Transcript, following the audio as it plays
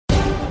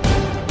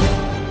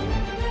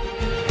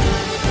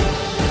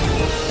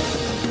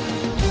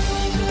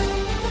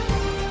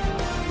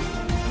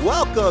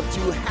Welcome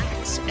to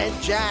Hacks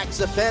and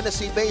Jacks, a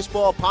fantasy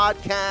baseball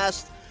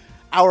podcast,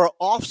 our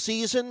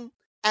off-season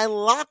and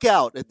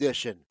lockout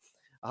edition.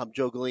 I'm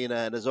Joe Galena,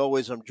 and as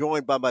always, I'm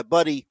joined by my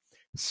buddy,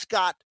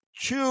 Scott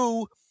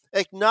Chu.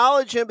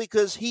 Acknowledge him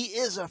because he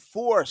is a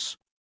force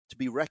to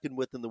be reckoned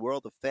with in the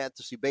world of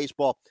fantasy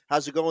baseball.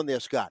 How's it going there,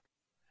 Scott?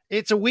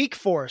 It's a weak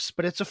force,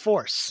 but it's a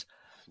force.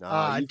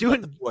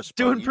 Doing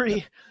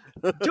pretty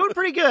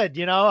good.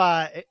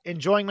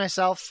 Enjoying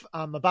myself.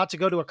 I'm about to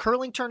go to a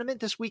curling tournament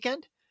this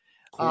weekend.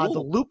 Cool. The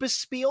Lupus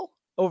Spiel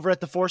over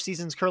at the Four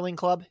Seasons Curling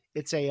Club.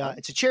 It's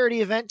a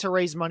charity event to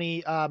raise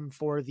money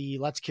for the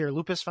Let's Cure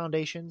Lupus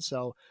Foundation.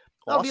 So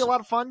that'll be a lot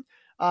of fun.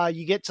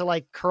 You get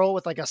to curl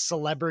with a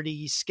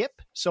celebrity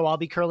skip. So I'll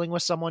be curling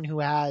with someone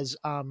who has,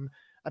 I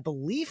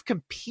believe,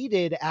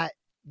 competed at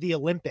the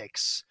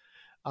Olympics.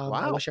 Wow.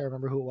 I wish I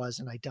remember who it was,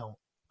 and I don't.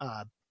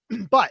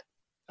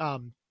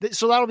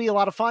 So that'll be a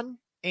lot of fun.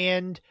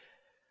 And,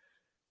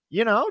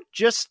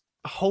 just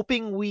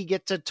hoping we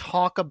get to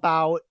talk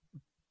about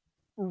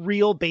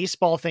real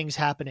baseball things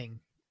happening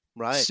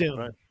soon.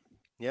 Right.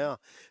 Yeah,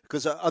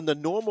 because under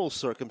normal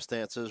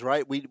circumstances,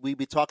 right, we'd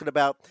be talking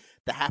about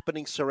the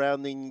happenings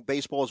surrounding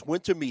baseball's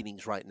winter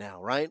meetings right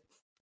now, right?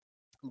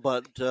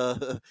 But,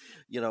 and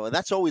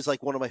that's always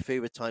one of my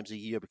favorite times of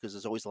year because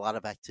there's always a lot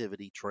of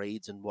activity,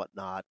 trades and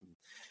whatnot.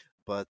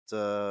 But,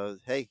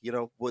 hey,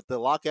 with the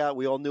lockout,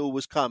 we all knew it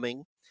was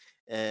coming,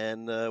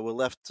 and we're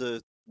left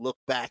to look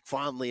back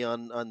fondly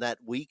on that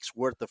week's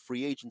worth of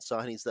free agent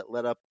signings that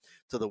led up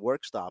to the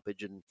work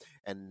stoppage,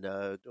 and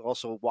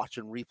also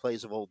watching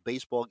replays of old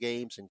baseball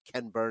games and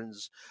Ken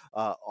Burns'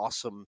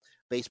 awesome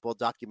baseball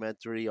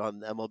documentary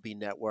on MLB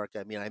Network.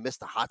 I mean, I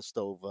missed the Hot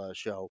Stove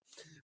show,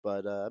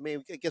 but I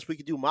guess we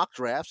could do mock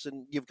drafts,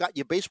 and you've got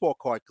your baseball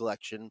card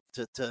collection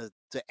to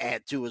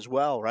add to as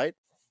well, right?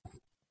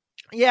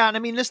 Yeah,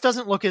 and this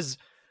doesn't look as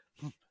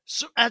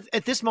so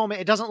at this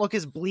moment. It doesn't look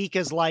as bleak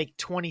as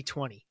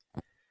 2020.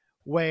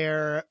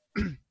 Where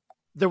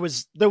there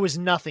was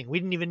nothing. We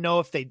didn't even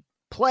know if they'd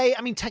play.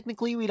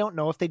 Technically we don't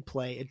know if they'd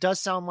play. It does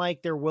sound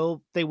like they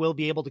will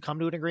be able to come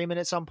to an agreement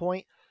at some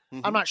point.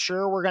 Mm-hmm. I'm not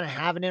sure we're going to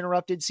have an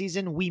interrupted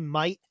season. We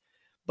might,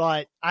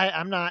 but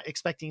I'm not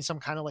expecting some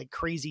kind of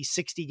crazy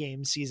 60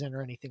 game season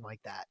or anything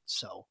like that.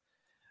 So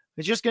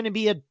it's just going to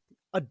be a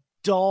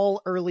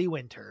dull early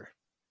winter.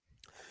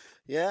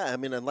 Yeah.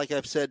 And like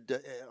I've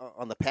said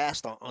on the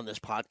past on this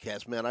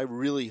podcast, man, I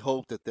really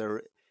hope that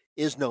there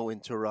is no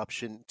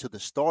interruption to the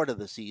start of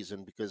the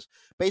season because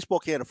baseball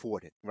can't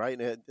afford it, right?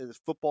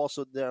 Football's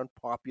so darn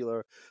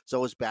popular,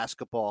 so is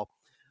basketball.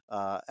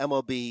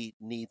 MLB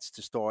needs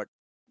to start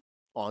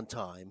on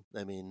time.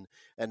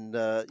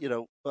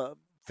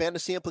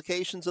 Fantasy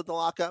implications of the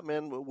lockout,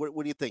 man.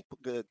 What do you think?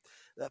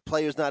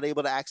 Players not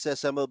able to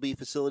access MLB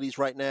facilities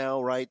right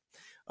now, right?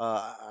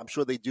 I'm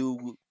sure they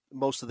do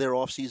most of their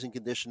off-season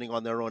conditioning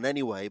on their own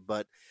anyway,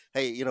 but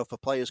hey, for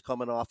players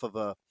coming off of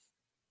a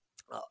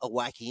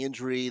wacky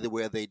injury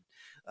where they'd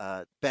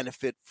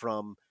benefit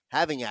from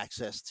having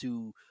access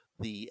to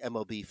the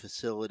MLB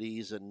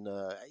facilities and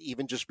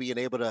even just being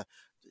able to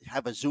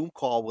have a Zoom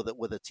call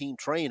with a team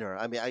trainer.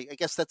 I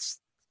guess that's,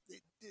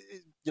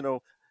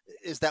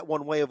 is that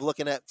one way of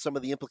looking at some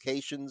of the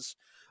implications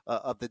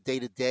of the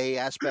day-to-day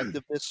aspect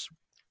of this?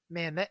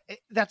 Man,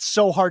 that's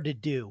so hard to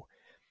do.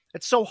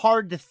 It's so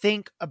hard to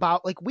think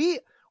about. We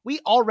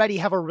already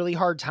have a really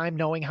hard time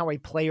knowing how a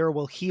player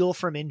will heal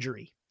from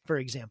injury, for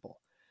example.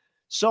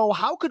 So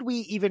how could we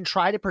even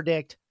try to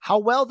predict how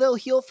well they'll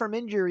heal from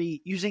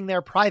injury using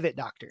their private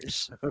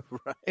doctors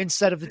right.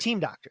 instead of the team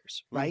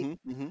doctors, right?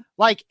 Mm-hmm,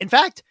 mm-hmm. In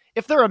fact,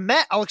 if they're a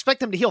Met, I'll expect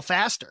them to heal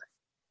faster,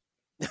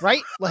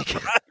 right?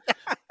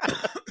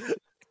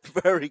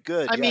 Very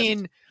good.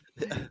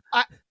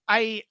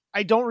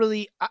 I don't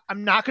really,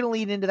 I'm not going to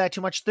lean into that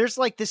too much. There's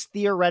this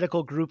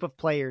theoretical group of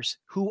players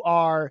who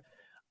are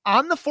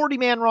on the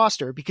 40-man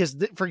roster because,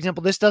 for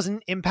example, this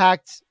doesn't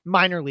impact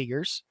minor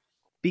leaguers,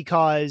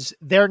 because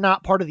they're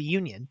not part of the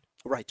union.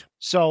 Right.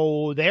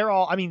 So they're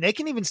all, they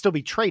can even still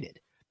be traded.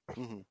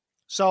 Mm-hmm.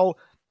 So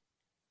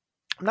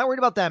I'm not worried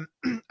about them.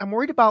 I'm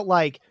worried about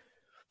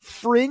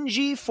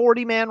fringy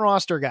 40-man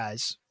roster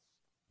guys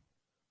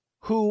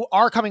who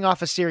are coming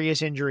off a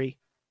serious injury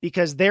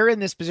because they're in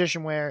this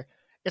position where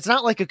it's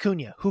not like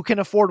Acuna who can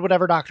afford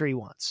whatever doctor he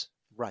wants.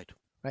 Right.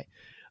 Right.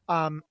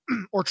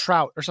 Or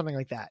Trout or something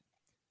like that.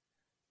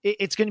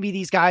 It's going to be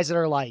these guys that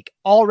are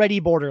already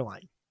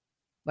borderline.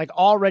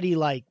 Already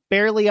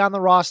barely on the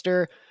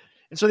roster.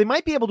 And so they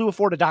might be able to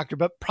afford a doctor,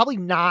 but probably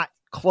not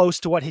close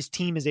to what his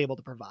team is able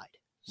to provide.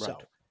 Right. So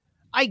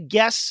I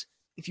guess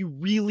if you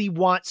really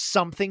want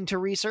something to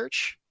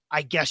research,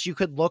 I guess you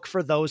could look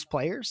for those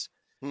players.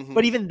 Mm-hmm.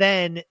 But even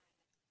then,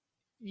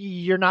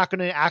 you're not going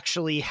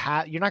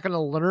to you're not going to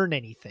learn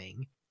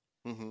anything.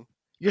 Mm-hmm.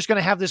 You're just going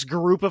to have this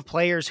group of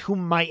players who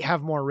might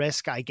have more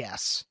risk, I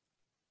guess.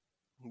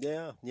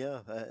 Yeah.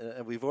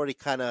 We've already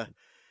kind of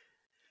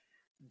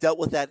dealt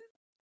with that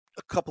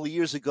a couple of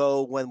years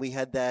ago when we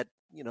had that,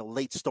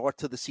 late start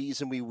to the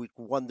season. We were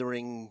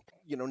wondering,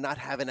 not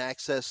having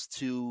access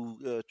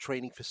to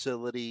training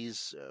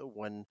facilities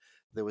when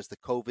there was the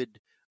COVID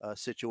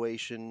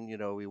situation.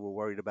 We were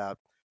worried about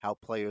how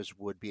players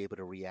would be able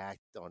to react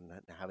on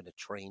having to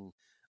train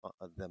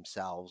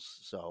themselves.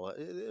 So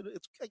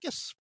it's, I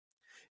guess,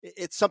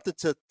 it's something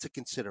to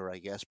consider, I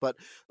guess. But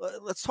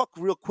let's talk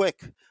real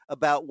quick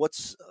about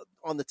what's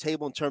on the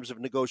table in terms of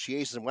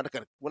negotiations.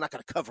 We're not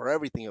gonna cover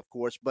everything, of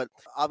course, but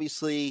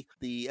obviously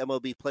the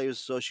MLB Players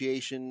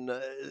Association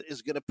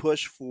is going to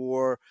push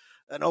for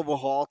an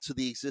overhaul to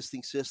the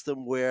existing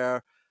system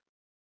where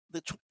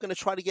they're going to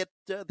try to get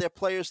their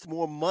players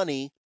more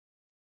money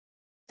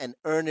and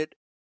earn it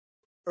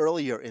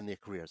earlier in their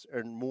careers,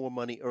 earn more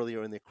money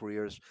earlier in their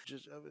careers.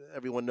 Just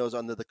everyone knows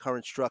under the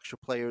current structure,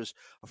 players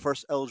are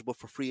first eligible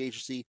for free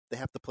agency. They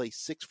have to play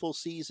 6 full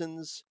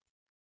seasons,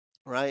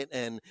 right?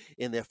 And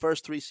in their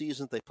first 3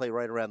 seasons, they play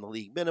right around the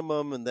league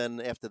minimum. And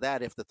then after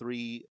that, after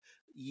 3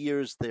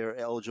 years, they're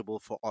eligible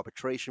for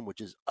arbitration,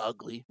 which is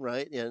ugly,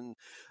 right? And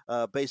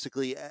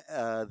basically,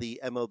 the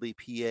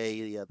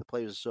MLBPA, the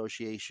Players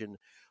Association,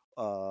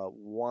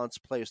 wants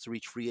players to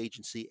reach free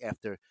agency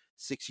after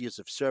 6 years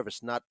of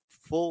service, not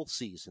full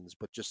seasons,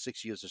 but just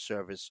 6 years of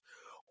service,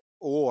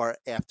 or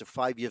after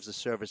 5 years of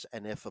service,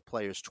 and if a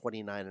player is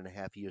 29 and a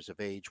half years of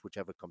age,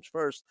 whichever comes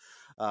first.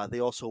 They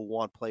also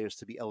want players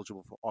to be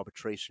eligible for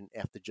arbitration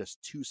after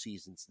just 2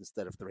 seasons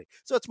instead of 3.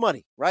 So it's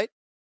money, right?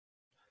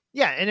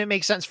 Yeah, and it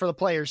makes sense for the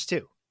players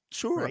too.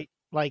 Sure. Right?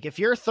 Like if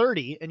you're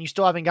 30 and you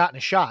still haven't gotten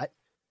a shot,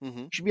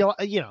 you should be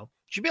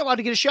allowed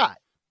to get a shot,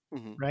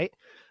 right?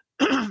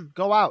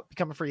 Go out,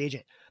 become a free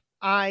agent.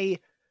 I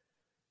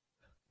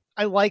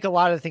like a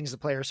lot of the things the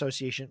Players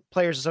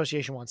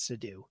Association wants to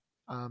do.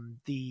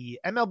 The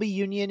MLB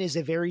union is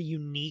a very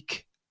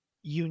unique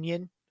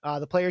union.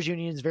 The Players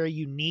Union is very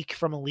unique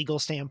from a legal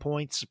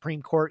standpoint.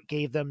 Supreme Court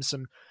gave them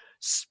some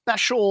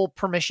special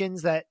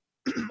permissions that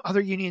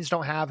other unions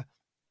don't have.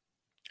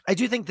 I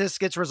do think this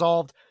gets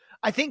resolved.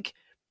 I think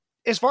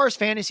as far as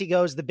fantasy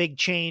goes, the big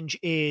change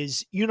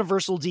is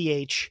universal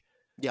DH.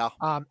 Yeah.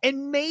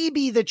 And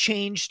maybe the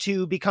change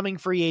to becoming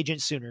free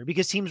agents sooner,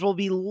 because teams will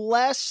be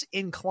less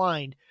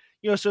inclined,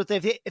 so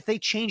if they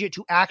change it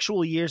to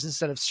actual years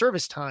instead of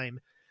service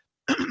time,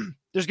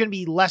 there's going to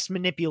be less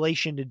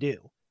manipulation to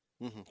do.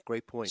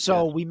 Great point.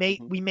 So we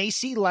may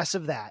see less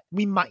of that.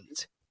 We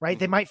might, right?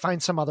 They might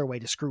find some other way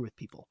to screw with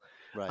people.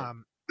 Right.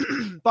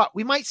 But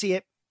we might see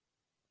it.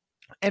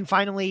 And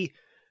finally,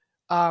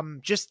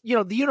 just,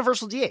 the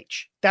universal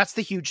DH. That's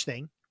the huge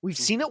thing. We've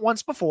seen it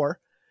once before.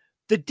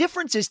 The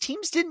difference is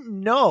teams didn't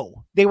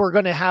know they were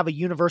going to have a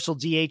universal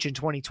DH in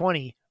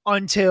 2020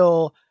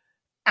 until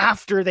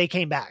after they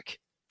came back.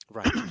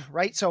 Right.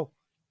 Right. So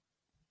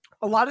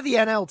a lot of the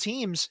NL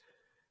teams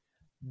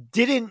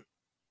didn't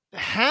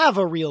have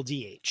a real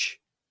DH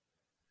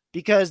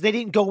because they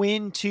didn't go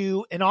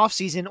into an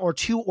offseason or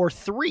 2 or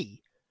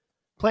 3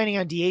 planning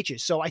on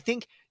DHs. So I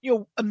think,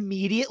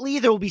 immediately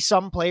there will be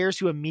some players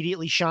who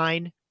immediately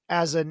shine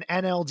as an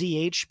NL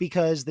DH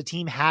because the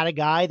team had a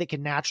guy that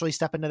can naturally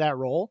step into that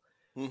role.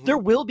 There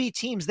will be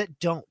teams that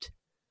don't.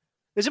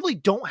 They simply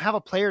don't have a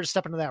player to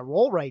step into that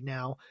role right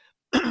now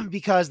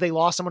because they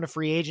lost someone to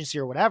free agency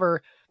or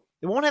whatever.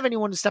 They won't have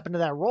anyone to step into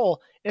that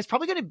role. And it's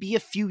probably going to be a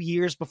few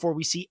years before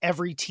we see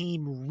every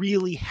team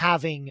really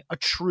having a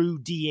true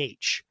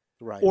DH.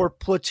 Right. Or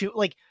platoon.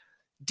 Like,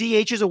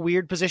 DH is a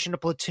weird position to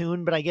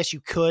platoon, but I guess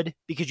you could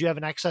because you have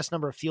an excess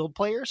number of field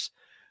players.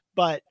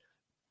 But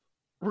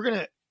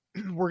we're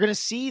gonna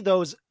see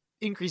those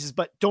increases,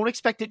 but don't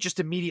expect it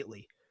just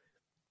immediately.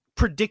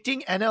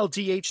 Predicting NL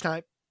DH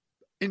time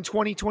in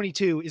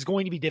 2022 is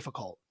going to be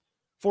difficult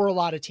for a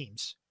lot of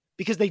teams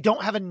because they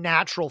don't have a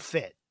natural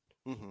fit.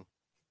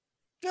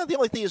 Yeah, the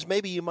only thing is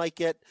maybe you might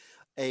get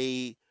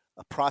a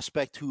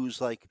prospect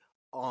who's like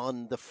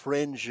on the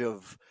fringe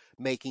of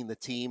making the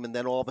team, and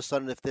then all of a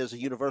sudden, if there's a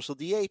universal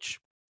DH,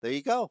 there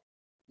you go.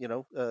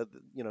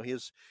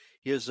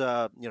 Here's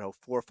 4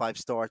 or 5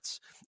 starts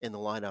in the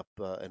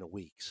lineup in a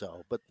week.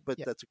 So, but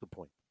yeah. That's a good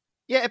point.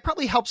 Yeah, it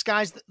probably helps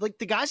guys. Like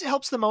the guys it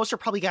helps the most are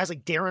probably guys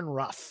like Darren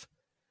Ruff,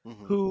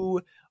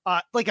 who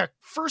like a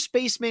first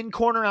baseman,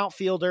 corner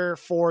outfielder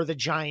for the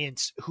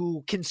Giants,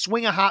 who can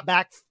swing a hot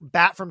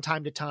bat from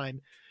time to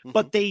time,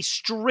 but they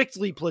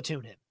strictly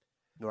platoon him.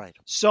 Right.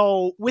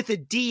 So with a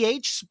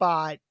DH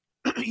spot,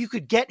 you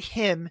could get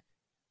him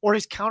or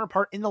his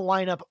counterpart in the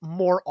lineup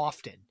more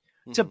often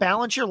to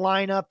balance your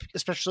lineup,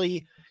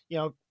 especially,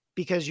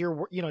 because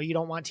you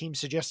don't want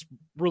teams to just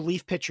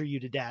relief pitcher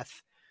you to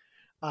death.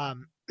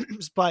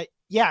 But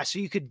yeah, so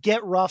you could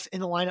get Ruff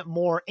in the lineup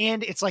more.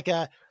 And it's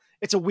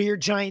a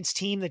weird Giants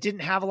team that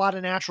didn't have a lot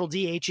of natural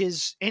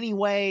DHs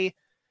anyway.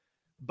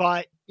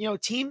 But,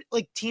 teams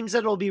that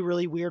it'll be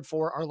really weird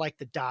for are like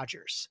the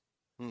Dodgers,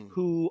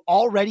 who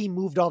already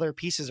moved all their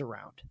pieces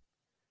around.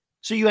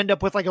 So you end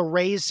up with like a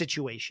Rays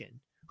situation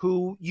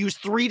who use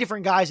 3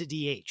 different guys at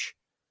DH.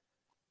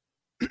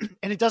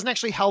 And it doesn't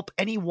actually help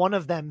any one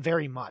of them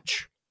very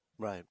much.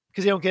 Right.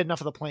 Because they don't get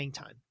enough of the playing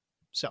time.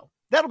 So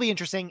that'll be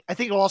interesting. I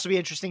think it'll also be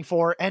interesting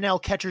for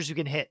NL catchers who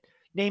can hit,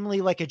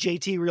 namely like a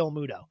JT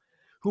Realmuto,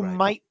 who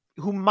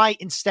might,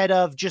 instead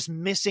of just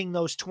missing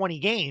those 20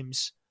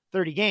 games,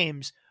 30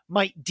 games,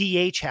 might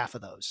DH half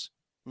of those.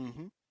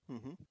 Mm-hmm.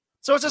 Mm-hmm.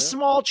 So it's a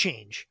small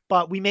change,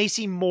 but we may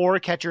see more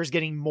catchers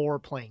getting more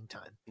playing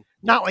time. Yeah.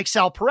 Not like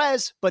Sal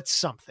Perez, but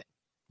something.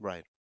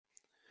 Right.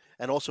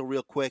 And also,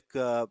 real quick,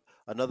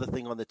 another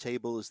thing on the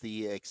table is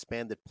the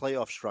expanded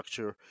playoff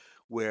structure,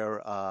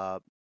 where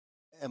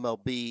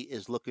MLB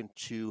is looking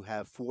to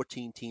have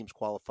 14 teams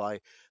qualify,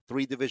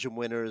 3 division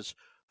winners,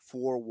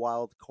 4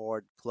 wild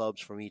card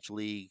clubs from each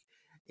league.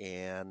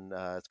 And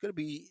it's going to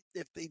be,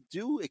 if they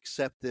do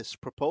accept this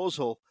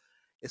proposal,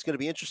 it's going to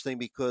be interesting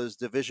because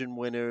division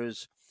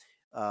winners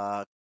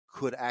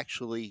could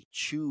actually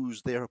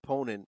choose their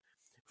opponent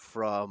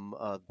from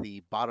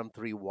the bottom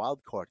 3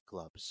 wild card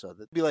clubs. So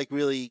that'd be like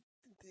really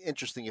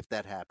interesting if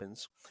that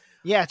happens.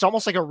 Yeah, it's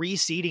almost like a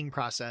reseeding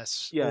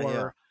process or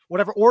Yeah.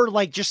 whatever, or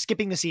like just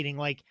skipping the seeding.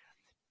 Like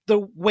the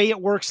way it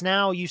works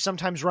now, you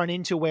sometimes run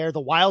into where the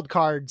wild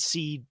card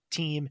seed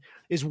team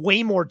is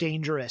way more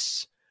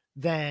dangerous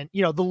than,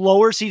 the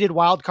lower seeded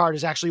wild card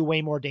is actually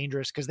way more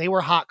dangerous because they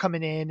were hot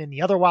coming in and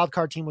the other wild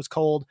card team was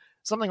cold,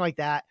 something like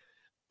that.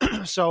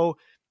 So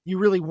you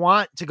really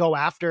want to go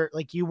after,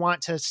 like you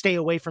want to stay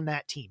away from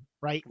that team,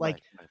 right?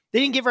 Like Right. they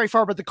didn't get very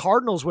far, but the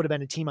Cardinals would have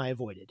been a team I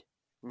avoided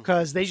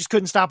because they just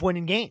couldn't stop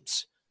winning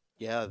games.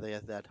 Yeah, they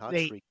had that hot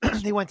streak.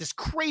 They went this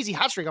crazy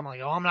hot streak. I'm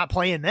like, I'm not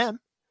playing them,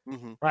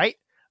 Mm-hmm. right?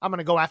 I'm going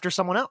to go after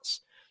someone else.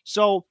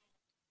 So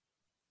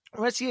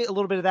let's see a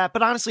little bit of that.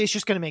 But honestly, it's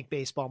just going to make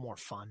baseball more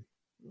fun.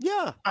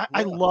 Yeah.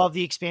 I love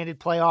the expanded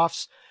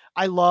playoffs.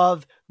 I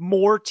love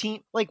more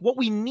team. Like what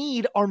we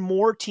need are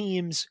more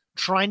teams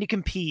trying to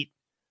compete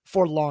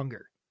for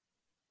longer.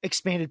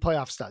 Expanded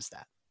playoffs does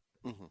that.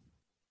 Mm-hmm.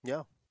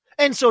 Yeah.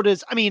 And so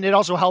does, it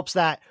also helps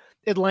that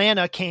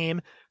Atlanta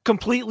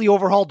completely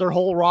overhauled their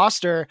whole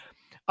roster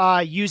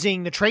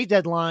using the trade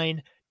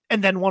deadline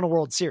and then won a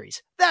World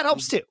Series. That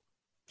helps too.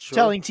 Sure.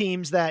 Telling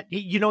teams that,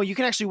 you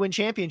can actually win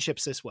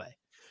championships this way.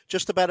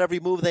 Just about every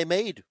move they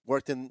made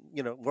worked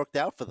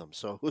out for them.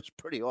 So it was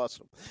pretty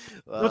awesome.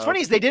 What's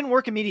funny is they didn't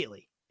work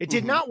immediately. It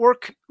did not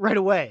work right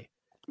away.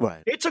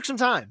 Right. It took some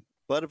time.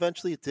 But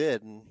eventually it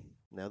did. And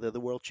now they're the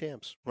world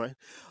champs, right?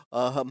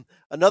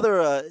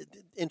 Another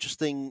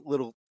interesting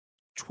little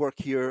twerk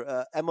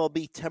here.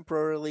 MLB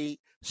temporarily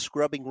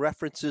scrubbing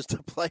references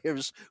to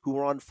players who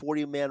were on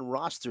 40-man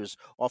rosters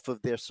off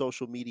of their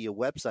social media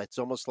websites.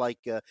 Almost like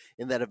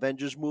in that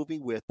Avengers movie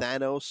where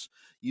Thanos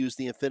used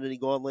the Infinity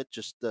Gauntlet,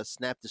 just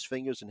snapped his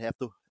fingers and half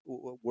the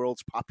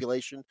world's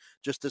population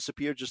just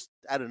disappeared just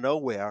out of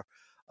nowhere.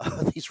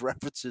 These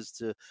references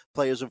to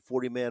players on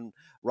 40-man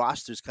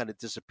rosters kind of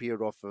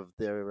disappeared off of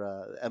their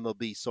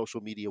MLB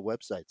social media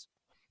websites.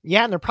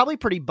 Yeah, and they're probably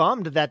pretty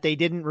bummed that they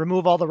didn't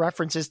remove all the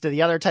references to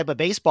the other type of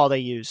baseball they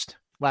used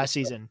last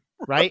season,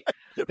 right?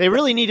 They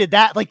really needed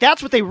that. Like,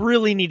 that's what they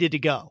really needed to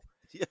go.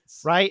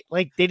 Yes. Right?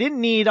 Like, they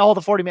didn't need all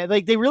the 40-man.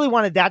 Like, they really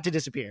wanted that to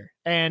disappear.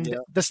 And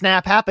the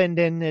snap happened,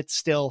 and it's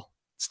still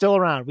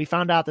around. We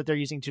found out that they're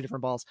using 2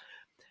 different balls.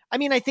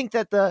 I think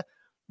that the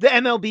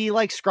MLB,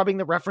 like, scrubbing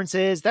the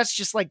references,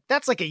 that's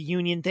like a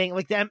union thing.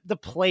 Like, the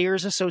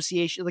Players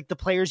Association, like, the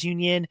Players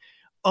Union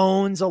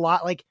owns a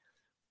lot, like,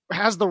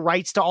 has the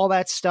rights to all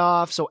that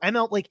stuff. So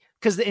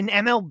because in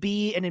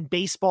MLB and in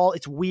baseball,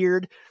 it's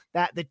weird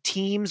that the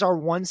teams are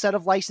one set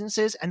of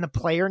licenses and the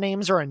player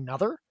names are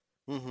another.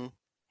 Mm-hmm.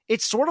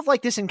 It's sort of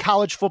like this in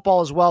college football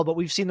as well, but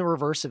we've seen the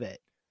reverse of it.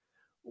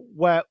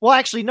 Well,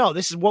 actually, no,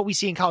 this is what we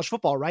see in college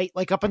football, right?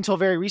 Like up until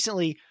very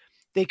recently,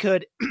 they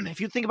could,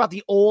 if you think about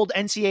the old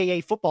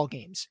NCAA football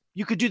games,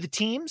 you could do the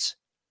teams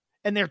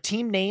and their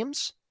team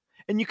names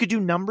and you could do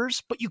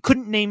numbers, but you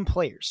couldn't name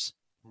players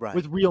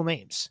with real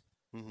names.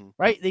 Mm-hmm.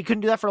 Right? They couldn't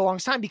do that for a long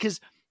time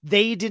because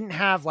they didn't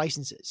have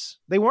licenses.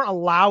 They weren't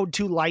allowed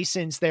to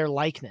license their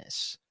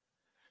likeness.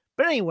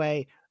 But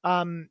anyway,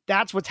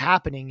 that's what's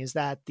happening is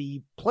that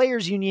the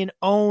Players Union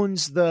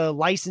owns the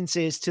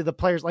licenses to the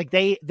players. Like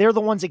they're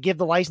the ones that give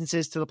the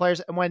licenses to the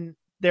players. And when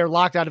they're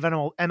locked out of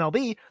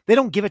MLB, they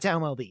don't give it to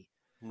MLB.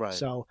 Right.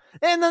 So,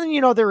 and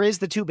then, there is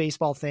the 2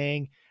 baseball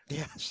thing.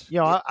 Yes.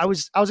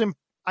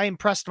 I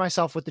impressed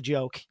myself with the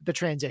joke, the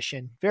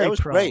transition. Very that was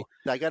pro. Great.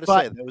 I got to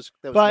say that was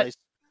nice.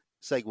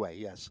 Segue,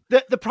 yes.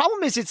 The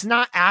problem is it's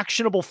not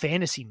actionable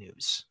fantasy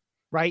news,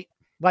 right?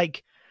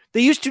 Like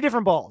they use 2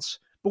 different balls,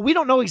 but we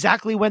don't know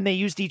exactly when they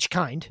used each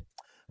kind.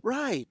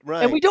 Right.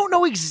 And we don't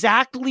know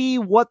exactly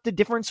what the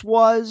difference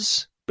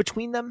was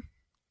between them.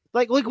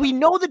 Like we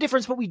know the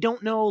difference, but we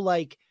don't know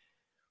like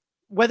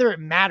whether it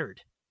mattered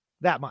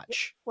that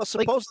much. Well,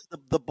 supposedly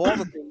the ball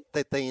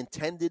that they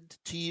intended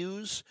to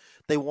use,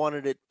 they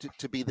wanted it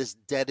to be this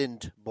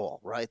deadened ball,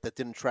 right? That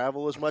didn't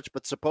travel as much.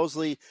 But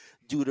supposedly,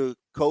 due to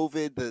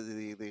COVID,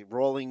 the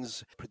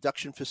Rawlings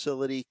production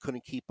facility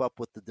couldn't keep up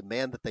with the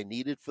demand that they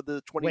needed for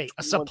the 2021 Wait,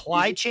 a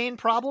supply chain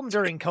problem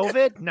during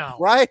COVID? No.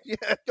 Right? Yeah,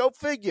 go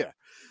figure.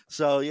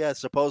 So, yeah,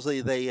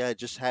 supposedly they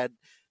just had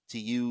to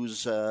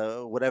use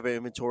whatever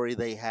inventory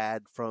they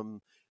had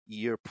from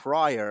year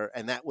prior,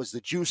 and that was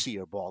the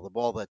juicier ball, the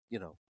ball that,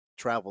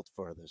 traveled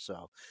further.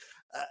 So,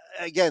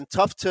 again,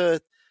 tough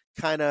to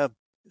kind of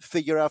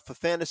figure out for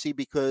fantasy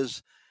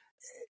because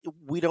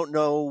we don't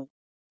know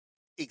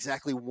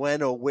exactly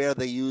when or where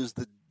they used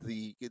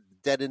the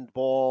dead end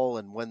ball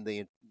and when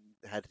they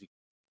had to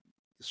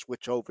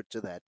switch over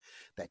to that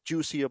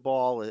juicier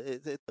ball.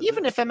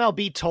 Even if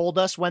MLB told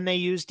us when they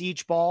used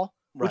each ball,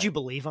 would you Right.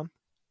 believe them?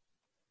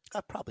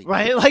 Probably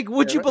Right? not. Like,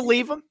 would Yeah, you right.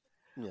 believe them?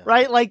 Yeah.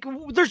 Right? Like,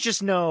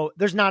 there's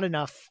not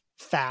enough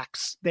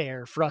facts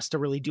there for us to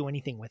really do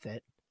anything with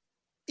it.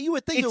 You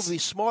would think it would be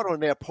smart on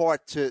their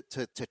part to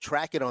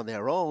track it on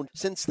their own,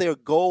 since their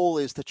goal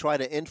is to try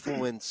to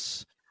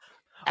influence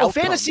outcomes.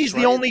 Fantasy's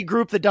right? the only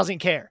group that doesn't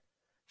care.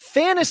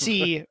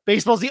 Fantasy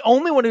baseball is the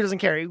only one who doesn't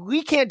care.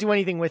 We can't do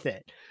anything with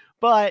it.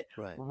 But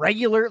Right.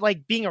 regular,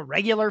 like being a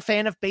regular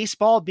fan of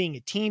baseball, being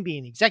a team, being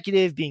an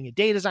executive, being a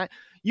data design,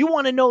 you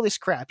want to know this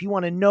crap. You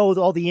want to know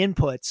all the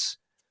inputs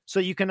so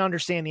you can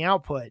understand the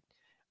output.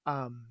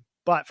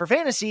 But for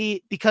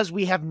fantasy, because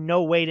we have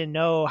no way to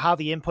know how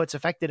the inputs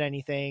affected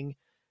anything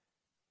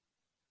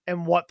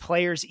and what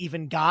players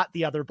even got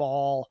the other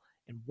ball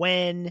and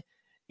when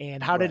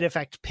and how did it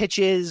affect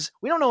pitches,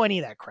 we don't know any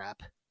of that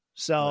crap.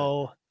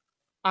 So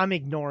I'm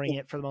ignoring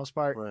it for the most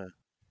part. Right.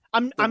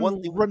 I'm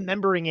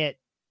remembering it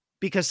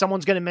because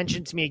someone's going to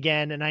mention it to me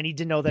again, and I need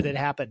to know that it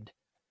happened.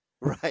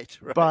 Right.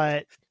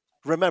 But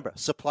remember,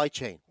 supply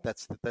chain.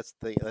 That's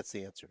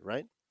the answer,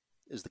 right?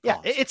 Is the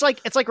cost. Yeah, it's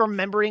like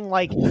remembering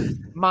like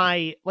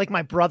my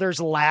brother's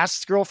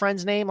last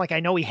girlfriend's name. Like I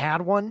know he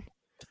had one,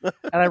 and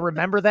I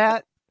remember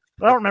that,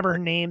 but I don't remember her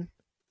name.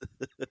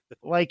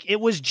 Like it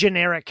was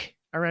generic.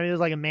 I remember it was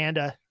like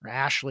Amanda or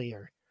Ashley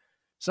or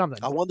something.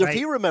 I wonder if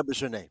he remembers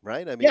her name,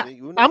 right? I mean,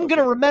 yeah, I'm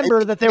gonna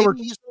remember that there were.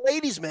 He's a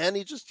ladies' man.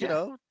 He just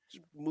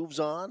moves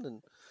on,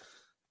 and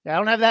I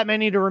don't have that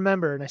many to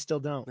remember, and I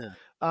still don't.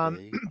 Yeah.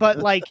 But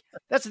like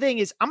that's the thing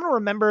is, I'm gonna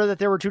remember that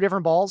there were two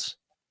different balls,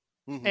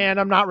 and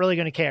I'm not really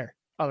gonna care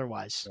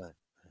otherwise. Right.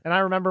 And I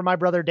remember my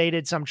brother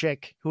dated some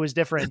chick who was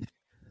different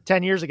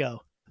 10 years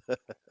ago, and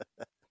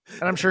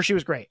I'm sure she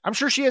was great. I'm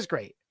sure she is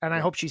great, and I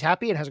hope she's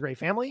happy and has a great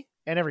family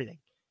and everything.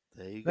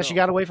 There you go. But she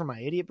got away from my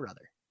idiot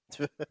brother.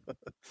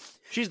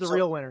 She's the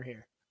real winner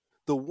here.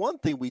 The one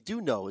thing we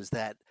do know is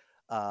that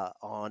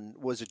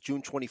was it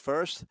June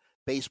 21st,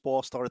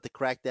 baseball started to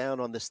crack down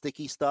on the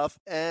sticky stuff,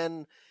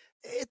 and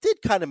it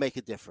did kind of make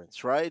a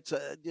difference, right?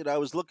 I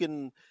was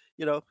looking,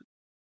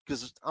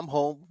 because I'm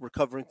home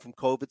recovering from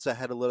COVID, so I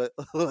had a little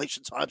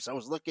extra time. So I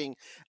was looking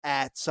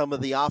at some of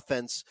the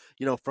offense,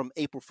 from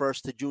April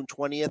 1st to June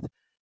 20th.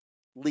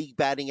 League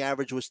batting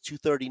average was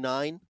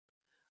 239.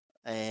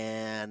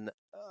 And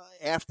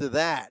after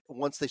that,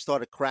 once they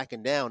started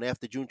cracking down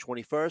after June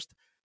 21st,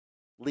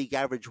 league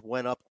average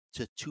went up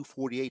to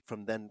 248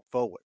 from then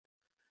forward.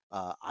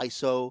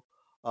 ISO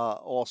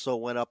also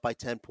went up by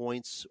 10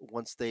 points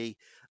once they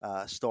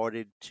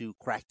started to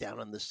crack down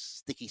on the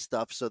sticky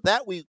stuff. So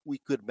that we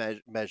could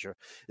measure.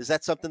 Is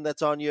that something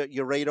that's on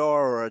your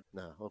radar or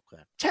no?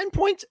 Okay. 10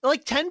 points,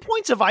 like 10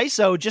 points of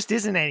ISO just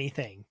isn't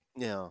anything.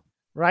 Yeah.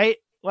 Right?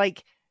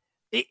 Like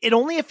it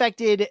only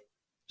affected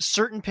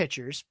certain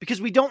pitchers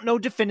because we don't know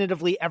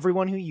definitively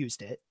everyone who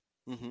used it.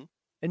 Mm-hmm.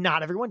 And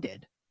not everyone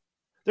did.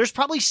 There's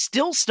probably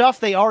still stuff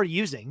they are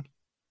using.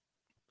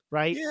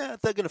 Right? Yeah,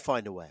 they're going to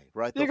find a way,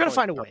 right? They're going to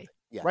find a way,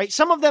 yes. Right?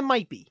 Some of them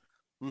might be.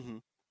 Mm-hmm.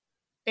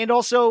 And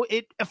also,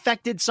 it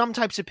affected some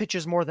types of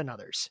pitches more than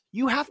others.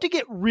 You have to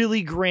get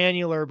really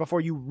granular before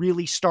you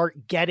really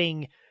start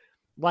getting,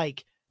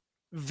 like,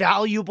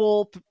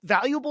 valuable,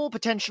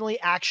 potentially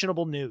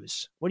actionable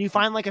news. When you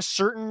find, like, a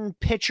certain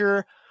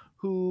pitcher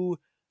who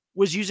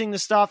was using the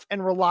stuff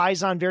and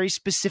relies on very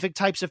specific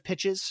types of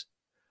pitches,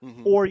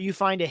 or you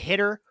find a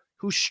hitter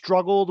who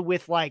struggled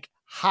with, like,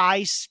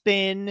 high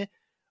spin /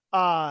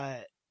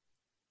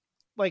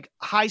 like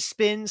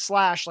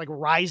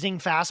rising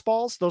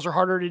fastballs. Those are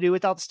harder to do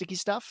without the sticky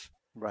stuff.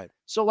 Right.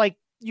 So like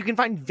you can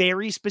find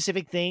very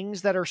specific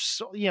things that are,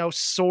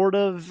 sort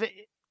of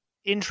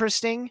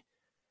interesting,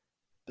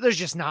 but there's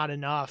just not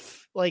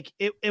enough. Like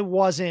it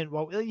wasn't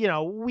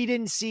we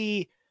didn't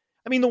see.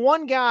 I mean, the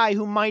one guy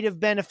who might have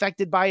been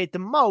affected by it the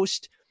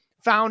most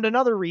found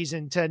another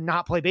reason to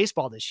not play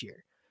baseball this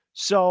year.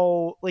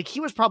 So like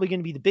he was probably going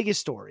to be the biggest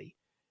story.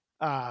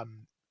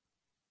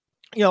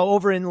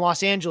 Over in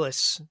Los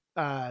Angeles,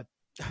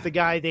 the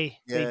guy they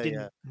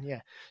didn't.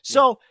 Yeah.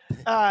 So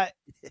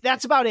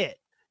that's about it,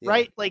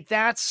 right? Like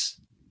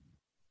that's,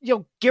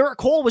 Garrett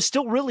Cole was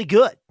still really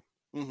good.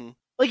 Mm-hmm.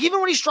 Like even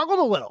when he struggled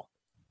a little,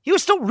 he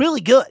was still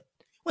really good.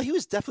 Well, he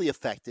was definitely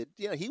affected.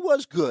 He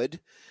was good,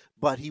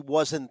 but he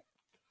wasn't,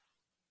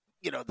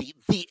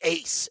 the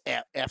ace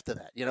after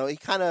that. He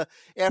kind of,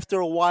 after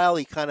a while,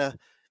 he kind of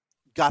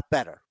got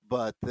better,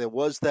 but there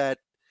was that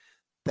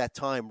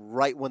time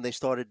right when they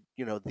started,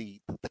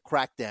 the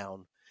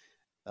crackdown,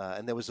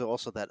 and there was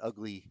also that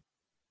ugly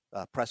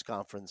press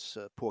conference.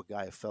 Poor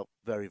guy, I felt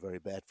very, very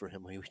bad for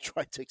him when he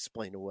tried to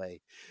explain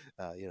away,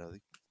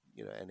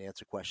 and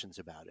answer questions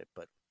about it.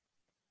 But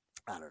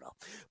I don't know.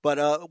 But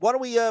why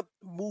don't we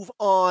move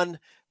on?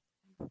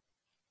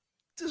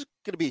 This is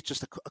going to be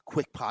just a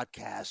quick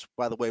podcast.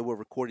 By the way, we're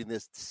recording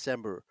this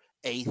December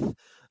 8th,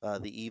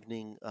 the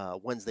evening,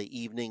 Wednesday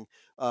evening.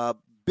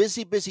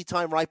 Busy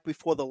time right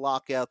before the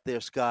lockout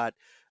there, Scott.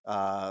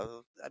 I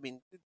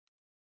mean,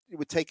 it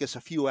would take us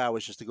a few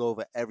hours just to go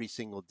over every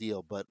single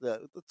deal. But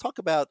let's talk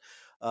about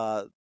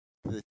uh,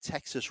 the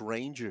Texas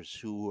Rangers,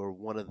 who are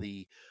one of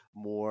the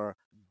more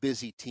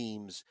busy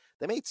teams.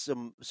 They made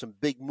some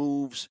big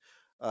moves.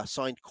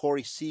 Signed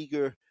Corey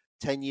Seager,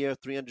 10-year,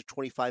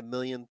 $325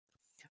 million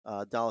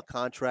dollar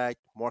contract.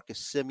 Marcus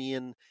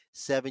Simeon,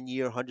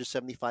 7-year,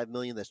 $175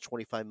 million. That's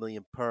 $25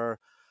 million per.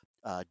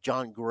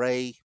 John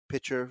Gray,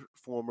 pitcher,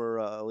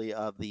 formerly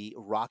of the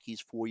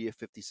Rockies, 4-year,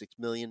 $56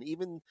 million.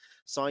 Even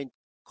signed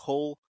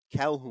Cole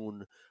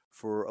Calhoun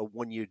for a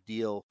 1-year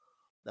deal,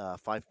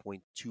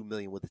 $5.2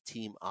 million with a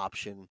team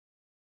option.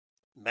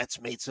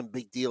 Mets made some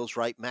big deals,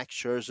 right? Max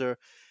Scherzer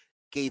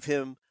gave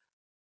him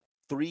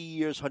 3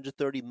 years,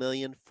 $130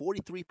 million,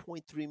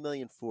 $43.3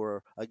 million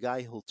for a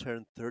guy who'll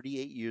turn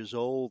 38 years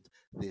old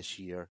this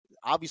year.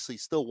 Obviously,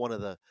 still one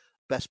of the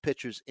best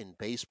pitchers in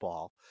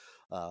baseball,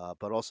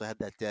 but also had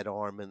that dead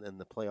arm in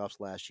the playoffs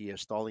last year.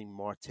 Starling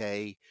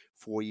Marte,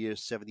 4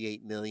 years,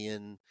 $78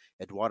 million.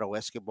 Eduardo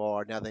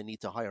Escobar. Now they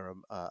need to hire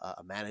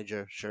a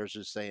manager.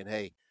 Scherzer's saying,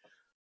 "Hey,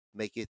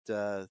 make it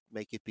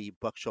be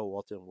Buck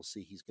Showalter, and we'll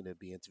see he's going to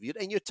be interviewed."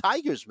 And your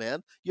Tigers,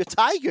 man, your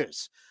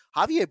Tigers.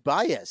 Javier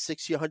Baez,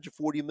 6-year,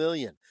 $140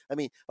 million. I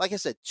mean, like I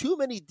said, too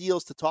many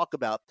deals to talk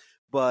about.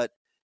 But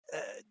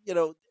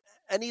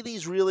any of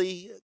these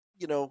really,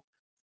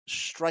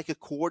 strike a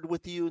chord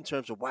with you in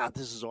terms of, wow,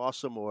 this is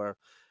awesome, or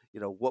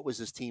what was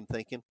this team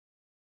thinking?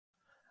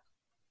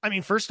 I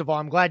mean, first of all,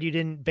 I'm glad you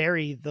didn't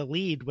bury the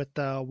lead with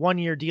the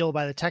 1-year deal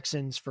by the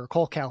Texans for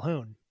Cole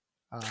Calhoun.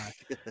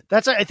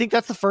 I think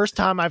that's the first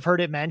time I've heard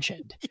it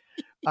mentioned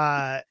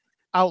out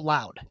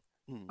loud.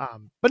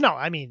 But no,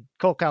 I mean,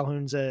 Cole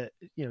Calhoun's a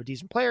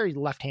decent player. He's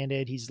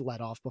left-handed. He's led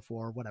off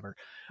before, whatever.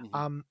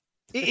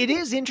 It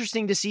is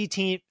interesting to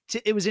see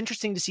it was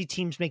interesting to see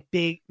teams make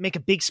a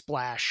big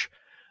splash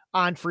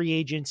on free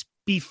agents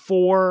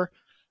before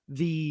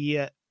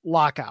the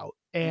lockout,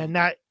 and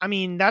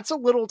that's a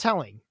little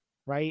telling,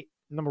 right?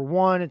 Number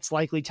one, it's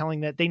likely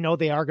telling that they know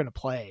they are going to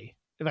play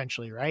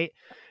eventually, right?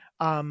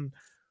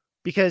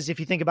 Because if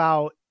you think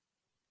about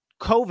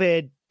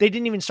COVID, they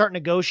didn't even start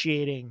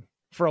negotiating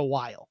for a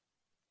while.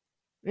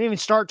 They didn't even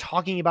start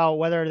talking about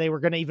whether they were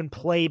going to even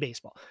play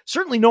baseball.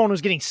 Certainly no one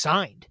was getting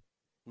signed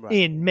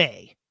in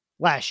May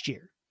last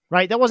year,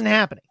 right? That wasn't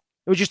happening.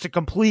 It was just a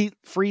complete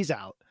freeze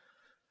out.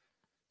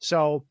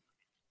 So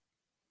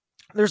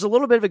there's a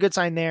little bit of a good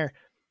sign there.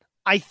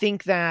 I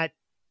think that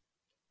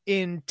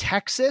in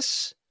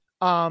Texas,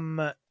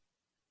 I'm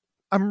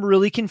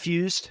really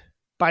confused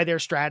by their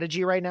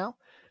strategy right now,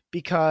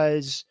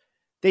 because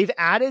they've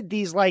added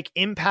these like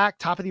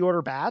impact top of the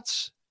order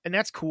bats, and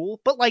that's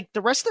cool. But like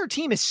the rest of their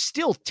team is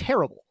still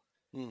terrible.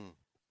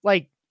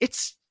 Like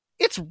it's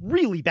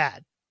really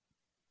bad.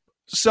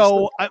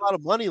 So a lot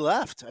of money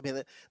left. I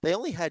mean, they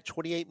only had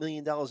 $28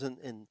 million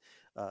in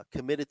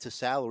committed to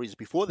salaries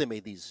before they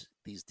made these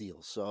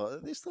deals. So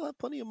they still have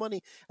plenty of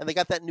money, and they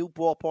got that new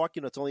ballpark.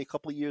 It's only a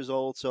couple of years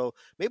old, so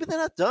maybe they're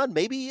not done.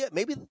 Maybe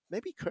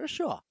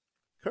Kershaw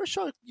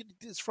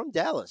is from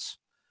Dallas.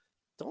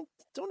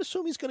 Don't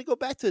assume he's going to go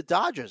back to the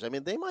Dodgers. I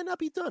mean, they might not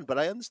be done, but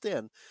I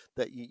understand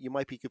that you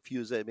might be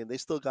confused. I mean, they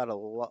still got a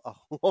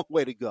long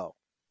way to go.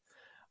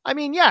 I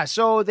mean, yeah.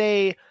 So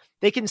they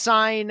can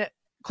sign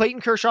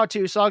Clayton Kershaw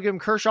too. So I'll give them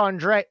Kershaw and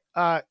Gray.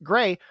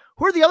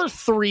 Who are the other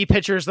 3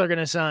 pitchers they're going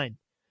to sign?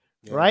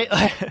 Yeah. Right?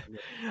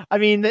 I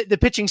mean, the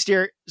pitching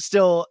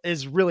still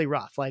is really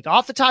rough. Like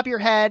off the top of your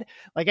head,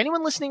 like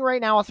anyone listening right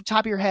now, off the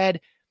top of your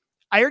head,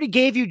 I already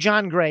gave you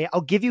John Gray.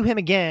 I'll give you him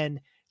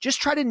again. Just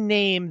try to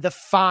name the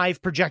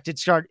 5 projected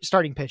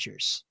starting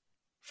pitchers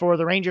for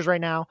the Rangers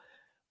right now.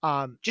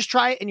 Just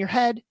try it in your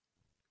head,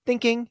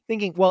 thinking,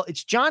 well,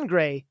 it's John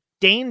Gray,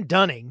 Dane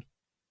Dunning,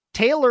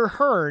 Taylor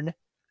Hearn,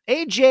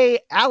 AJ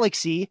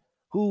Alexy,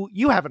 who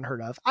you haven't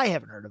heard of. I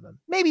haven't heard of him.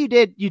 Maybe you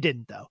did. You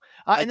didn't though.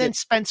 Then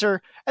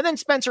Spencer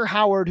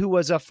Howard, who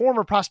was a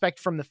former prospect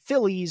from the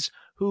Phillies,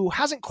 who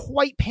hasn't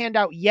quite panned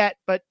out yet,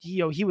 but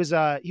he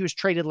was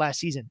traded last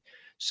season.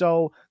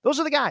 So those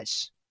are the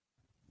guys.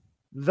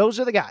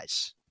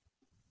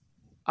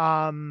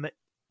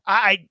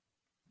 I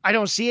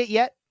don't see it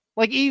yet.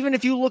 Like, even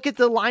if you look at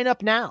the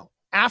lineup now,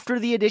 after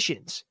the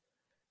additions,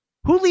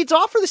 who leads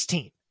off for this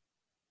team?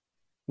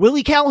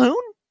 Willie Calhoun?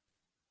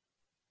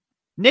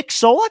 Nick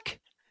Solak?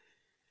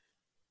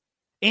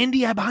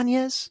 Andy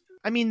Ibanez?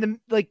 I mean,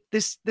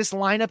 this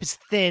lineup is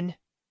thin.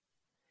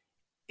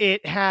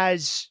 It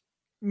has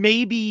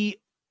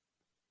maybe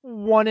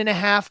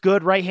 1.5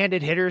 good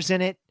right-handed hitters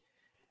in it.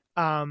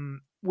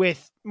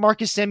 With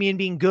Marcus Simeon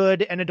being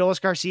good and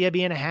Adolis Garcia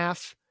being a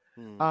half.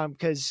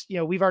 Because,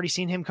 we've already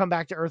seen him come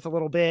back to earth a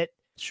little bit.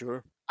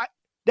 Sure.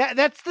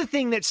 That's the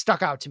thing that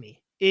stuck out to me,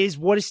 is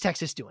what is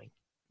Texas doing?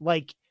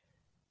 Like,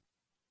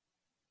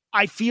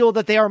 I feel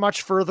that they are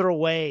much further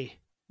away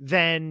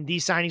than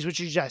these signings, which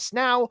is just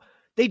now.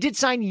 They did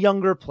sign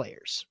younger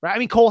players, right? I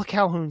mean, Cole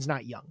Calhoun's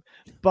not young,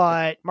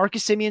 but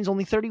Marcus Simeon's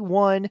only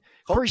 31.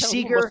 Corey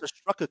Seager must have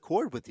struck a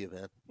chord with you,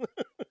 man.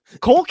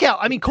 Cole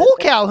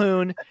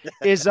Calhoun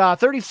is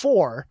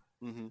 34.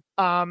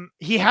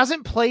 He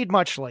hasn't played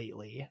much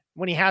lately.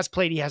 When he has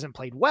played, he hasn't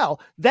played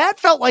well. That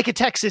felt like a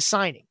Texas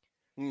signing.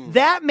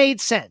 That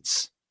made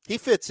sense. He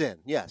fits in,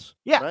 yes.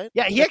 Yeah, right?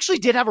 yeah. He actually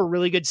did have a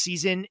really good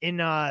season in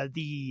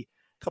the.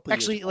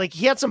 Actually, like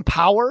he had some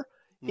power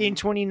in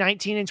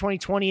 2019 and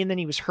 2020, and then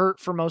he was hurt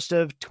for most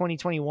of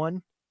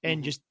 2021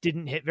 and just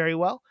didn't hit very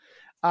well.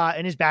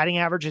 And his batting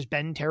average has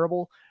been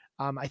terrible.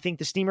 I think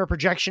the Steamer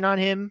projection on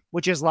him,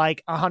 which is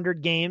like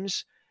 100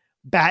 games,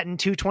 batting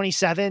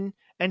 227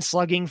 and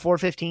slugging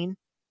 415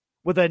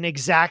 with an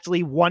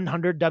exactly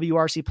 100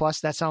 WRC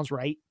plus. That sounds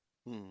right.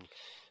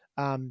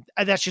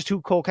 That's just who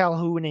Cole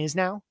Calhoun is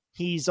now.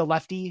 He's a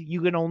lefty.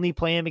 You can only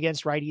play him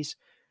against righties.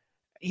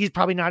 He's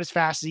probably not as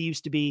fast as he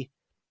used to be,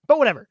 but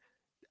whatever.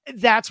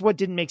 That's what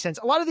didn't make sense.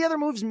 A lot of the other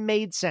moves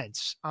made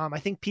sense. I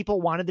think people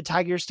wanted the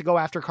Tigers to go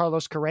after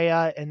Carlos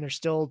Correa, and there's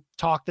still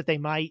talk that they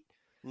might.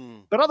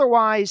 But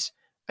otherwise,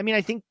 I mean,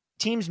 I think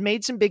teams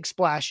made some big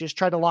splashes,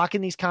 tried to lock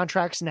in these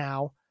contracts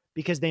now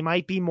because they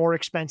might be more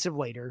expensive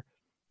later.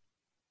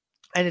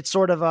 And it's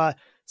sort of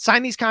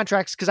sign these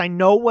contracts because I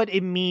know what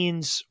it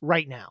means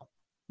right now.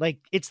 Like,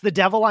 it's the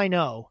devil I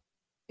know,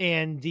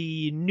 and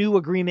the new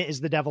agreement is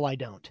the devil I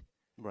don't.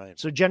 Right.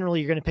 So generally,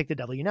 you're going to pick the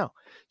devil you know.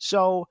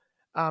 So,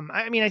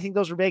 I mean, I think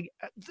those were big.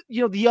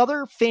 You know, the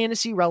other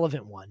fantasy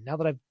relevant one, now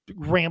that I've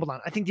rambled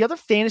on, I think the other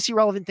fantasy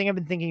relevant thing I've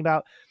been thinking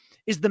about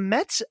is the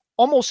Mets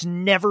almost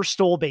never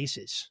stole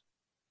bases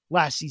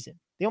last season.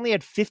 They only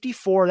had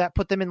 54. That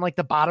put them in like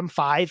the bottom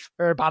 5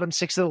 or bottom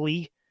 6 of the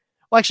league.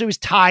 Well, actually, it was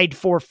tied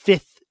for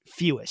 5th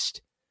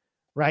fewest,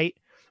 right?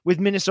 With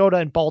Minnesota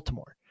and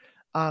Baltimore.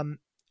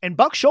 And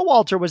Buck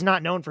Showalter was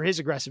not known for his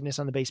aggressiveness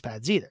on the base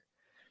paths either.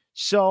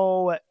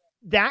 So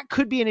that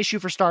could be an issue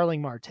for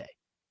Starling Marte.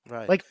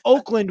 Right. Like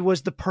Oakland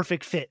was the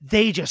perfect fit.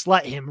 They just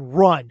let him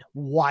run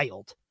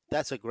wild.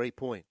 That's a great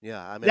point.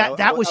 Yeah. I mean,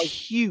 that was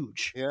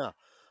huge. Yeah.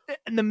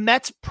 And the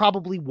Mets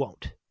probably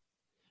won't.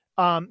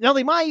 Now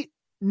they might.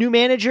 New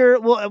manager.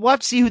 We'll have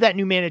to see who that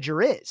new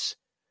manager is.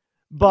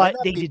 But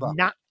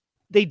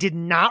they did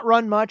not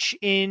run much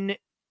in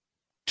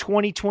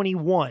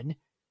 2021.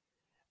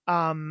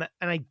 And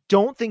I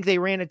don't think they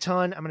ran a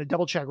ton. I'm going to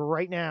double check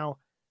right now.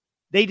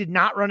 They did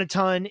not run a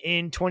ton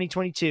in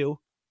 2022.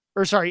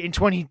 Or sorry, in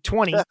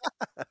 2020,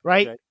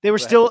 right? They were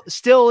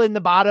still in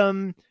the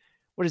bottom.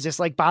 What is this?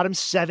 Like bottom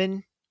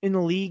 7 in the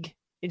league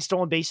in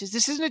stolen bases.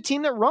 This isn't a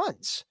team that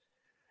runs.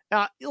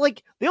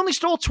 Like they only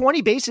stole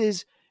 20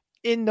 bases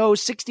in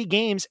those 60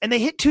 games, and they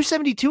hit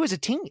 272 as a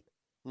team.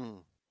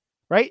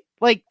 Right?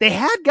 Like they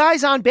had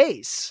guys on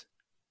base.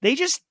 They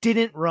just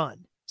didn't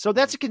run. So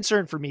that's a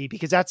concern for me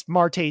because that's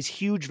Marte's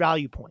huge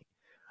value point.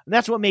 And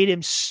that's what made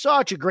him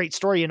such a great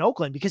story in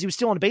Oakland because he was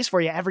still on base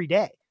for you every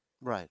day.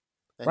 Right.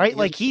 And right?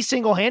 Like he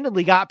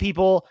single-handedly got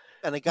people.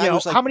 And a guy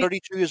who's like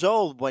 32 years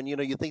old when, you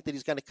think that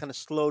he's going to kind of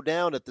slow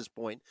down at this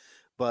point,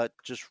 but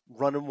just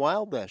running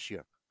wild last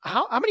year.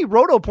 How many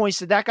roto points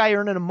did that guy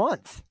earn in a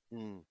month?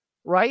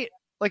 Right?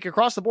 Like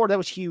across the board, that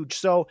was huge.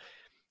 So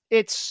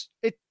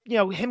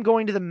him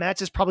going to the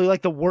Mets is probably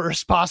like the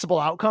worst possible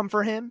outcome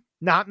for him.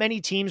 Not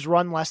many teams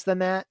run less than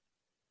that.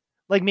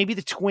 Like maybe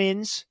the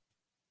Twins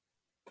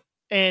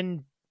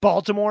and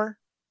Baltimore,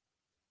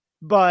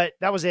 but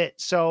that was it.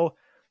 So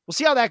we'll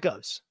see how that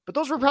goes. But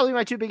those were probably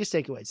my 2 biggest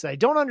takeaways. That I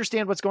don't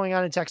understand what's going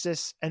on in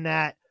Texas and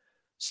that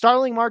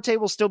Starling Marte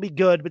will still be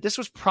good, but this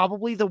was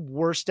probably the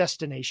worst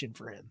destination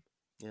for him.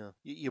 Yeah.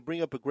 You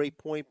bring up a great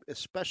point,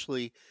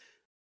 especially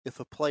if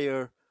a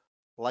player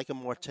like a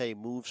Marte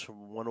moves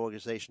from one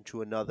organization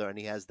to another and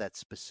he has that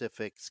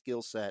specific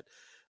skill set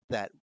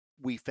that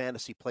we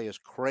fantasy players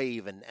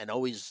crave and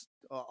always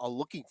are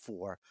looking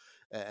for,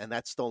 and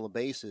that's stolen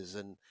bases.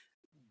 And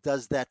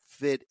does that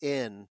fit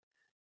in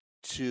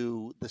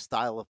to the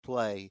style of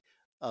play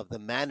of the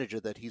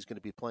manager that he's going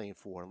to be playing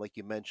for? And like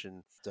you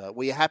mentioned,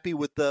 were you happy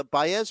with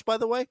Baez, by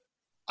the way?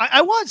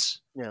 I was.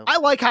 Yeah. I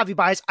like Javi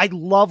Baez. I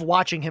love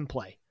watching him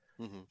play.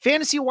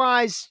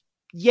 Fantasy-wise,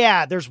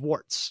 yeah, there's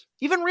warts.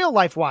 Even real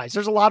life-wise,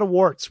 there's a lot of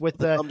warts with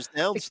the thumbs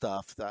down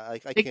stuff. I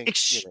can't.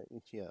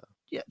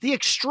 The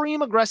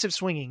extreme aggressive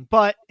swinging.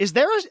 But is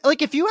there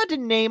if you had to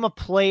name a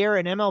player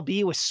in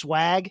MLB with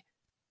swag,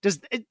 do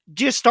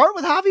you start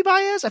with Javi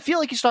Baez? I feel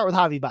like you start with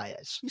Javi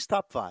Baez. He's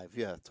top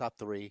 5, top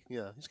 3,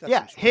 He's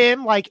got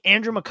him like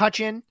Andrew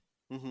McCutchen,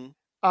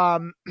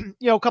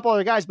 a couple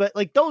other guys, but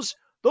like those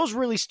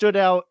really stood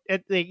out.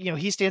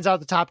 He stands out at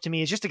the top to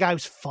me as just a guy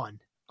who's fun.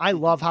 I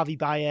love Javi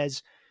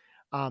Baez.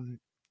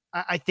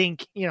 I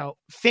think,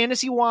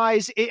 fantasy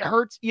wise, it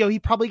hurts. He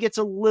probably gets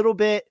a little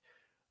bit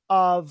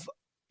of,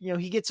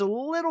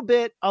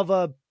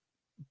 a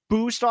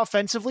boost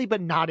offensively,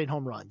 but not in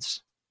home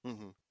runs.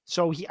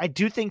 So I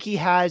do think he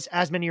has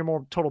as many or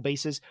more total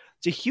bases.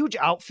 It's a huge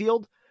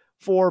outfield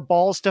for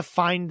balls to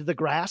find the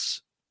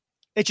grass.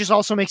 It just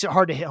also makes it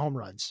hard to hit home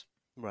runs.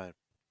 Right.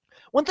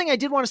 One thing I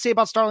did want to say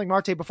about Starling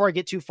Marte before I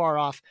get too far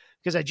off,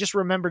 because I just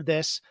remembered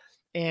this,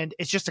 and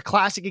it's just a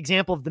classic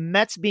example of the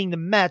Mets being the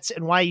Mets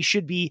and why you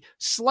should be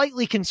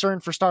slightly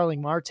concerned for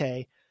Starling Marte.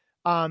 They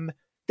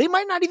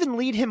might not even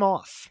lead him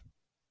off.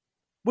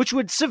 which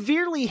would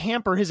severely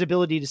hamper his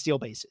ability to steal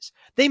bases.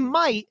 They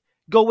might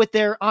go with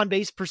their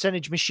on-base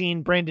percentage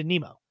machine, Brandon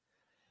Nimmo.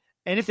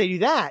 And if they do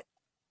that,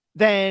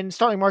 then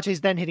Starling Marte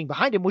is then hitting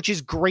behind him, which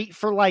is great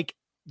for like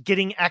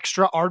getting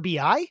extra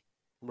RBI.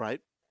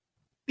 Right.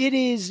 It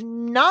is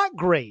not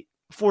great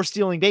for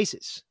stealing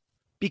bases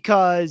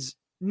because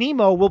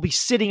Nimmo will be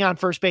sitting on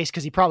first base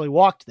because he probably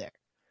walked there.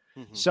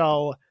 Mm-hmm.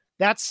 So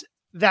that's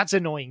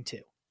annoying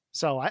too.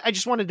 So I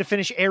just wanted to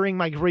finish airing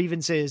my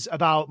grievances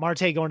about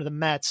Marte going to the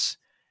Mets.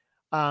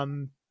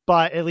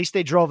 But at least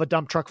they drove a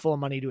dump truck full of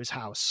money to his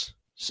house.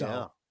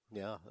 So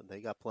yeah, they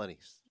got plenty.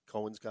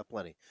 Cohen's got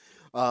plenty.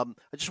 I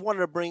just wanted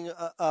to bring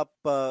up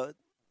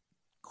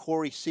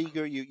Corey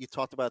Seager. You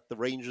talked about the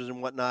Rangers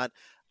and whatnot.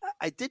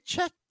 I did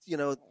check,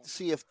 to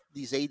see if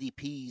these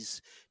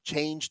ADPs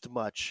changed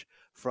much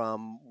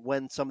from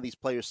when some of these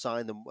players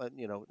signed them,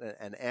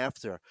 and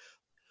after.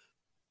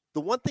 The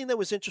one thing that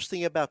was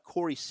interesting about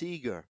Corey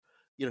Seager,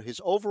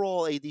 his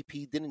overall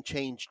ADP didn't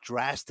change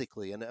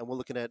drastically, and we're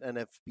looking at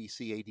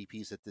NFBC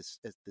ADPs at this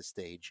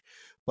stage.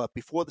 But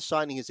before the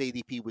signing, his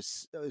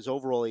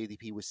overall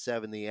ADP was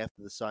 70.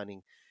 After the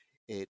signing,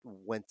 it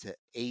went to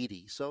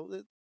 80.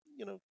 So,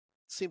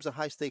 seems a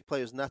high-stake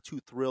player is not too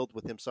thrilled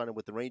with him signing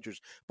with the Rangers.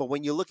 But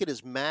when you look at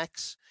his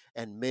max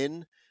and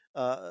min,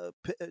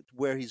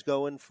 where he's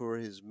going for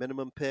his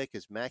minimum pick,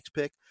 his max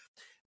pick,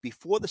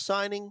 before the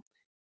signing,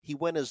 he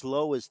went as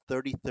low as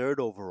 33rd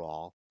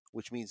overall,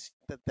 which means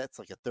that's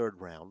like a third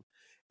round.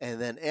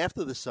 And then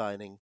after the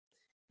signing,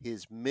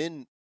 his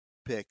min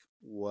pick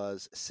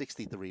was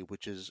 63,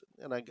 which is,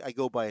 and I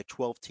go by a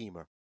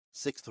 12-teamer,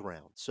 6th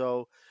round.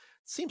 So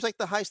it seems like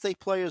the high-stake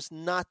player's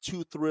not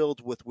too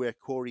thrilled with where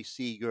Corey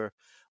Seager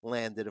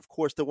landed. Of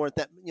course, there weren't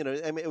that,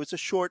 it was a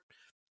short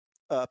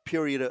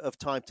period of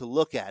time to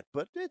look at,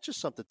 but it's just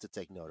something to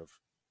take note of.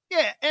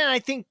 Yeah, and I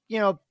think,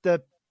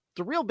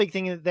 the real big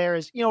thing there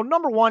is,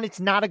 number one, it's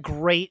not a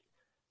great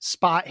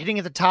spot. Hitting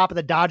at the top of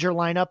the Dodger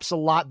lineup's a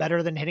lot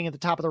better than hitting at the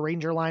top of the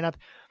Ranger lineup.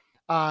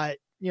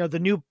 The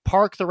new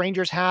park the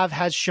Rangers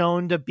has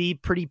shown to be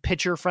pretty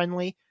pitcher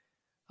friendly.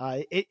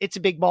 It's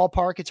a big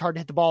ballpark. It's hard to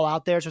hit the ball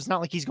out there. So it's not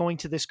like he's going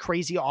to this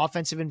crazy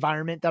offensive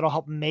environment that'll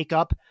help make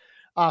up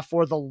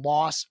for the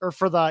loss or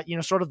for the,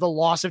 sort of the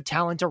loss of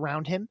talent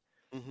around him.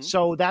 Mm-hmm.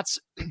 So that's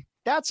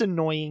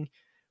annoying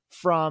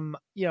from,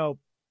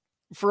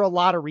 for a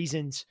lot of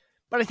reasons.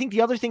 But I think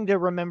the other thing to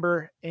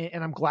remember,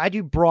 and I'm glad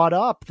you brought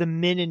up the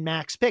min and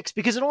max picks,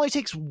 because it only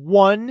takes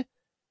one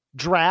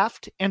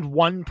draft and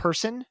one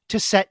person to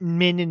set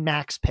min and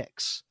max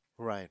picks.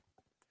 Right.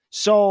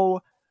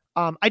 So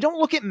I don't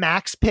look at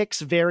max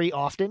picks very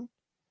often,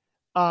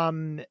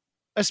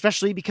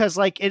 especially because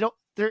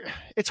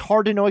it's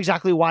hard to know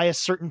exactly why a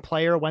certain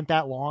player went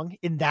that long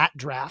in that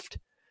draft.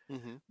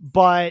 Mm-hmm.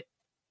 But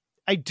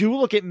I do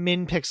look at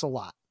min picks a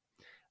lot.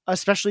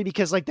 Especially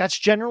because that's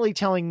generally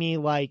telling me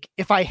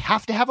if I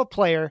have to have a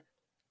player,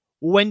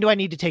 when do I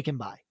need to take him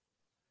by?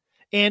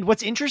 And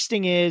what's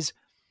interesting is,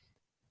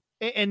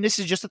 and this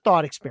is just a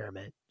thought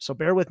experiment, so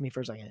bear with me for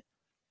a second.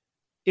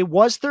 It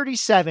was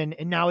 37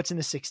 and now it's in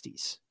the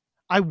 60s.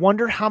 I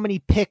wonder how many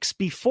picks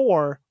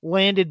before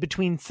landed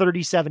between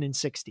 37 and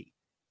 60.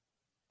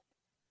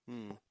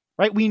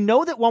 Right? We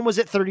know that one was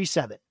at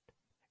 37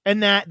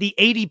 and that the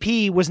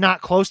ADP was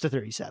not close to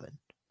 37.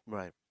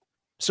 Right.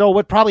 So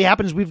what probably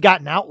happens is we've got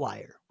an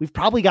outlier. We've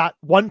probably got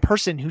one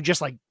person who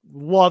just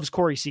loves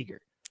Corey Seager.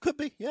 Could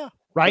be, yeah.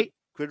 Right?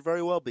 Could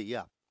very well be,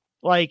 yeah.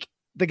 Like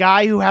the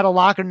guy who had a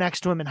locker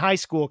next to him in high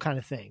school kind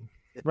of thing,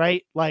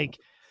 right?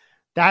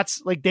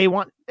 That's they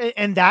want,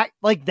 and that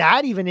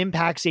even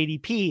impacts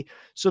ADP.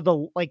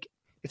 So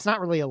it's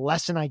not really a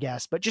lesson, I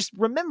guess, but just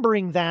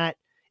remembering that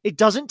it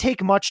doesn't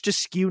take much to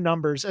skew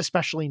numbers,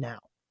 especially now.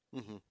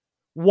 Mm-hmm.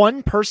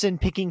 One person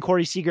picking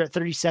Corey Seager at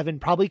 37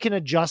 probably can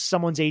adjust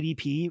someone's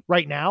ADP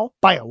right now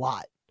by a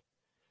lot.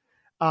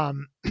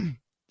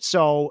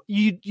 So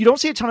you don't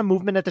see a ton of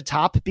movement at the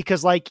top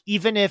because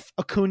even if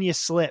Acuna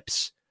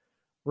slips,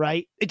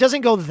 right, it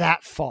doesn't go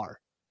that far,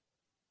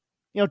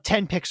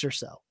 10 picks or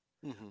so.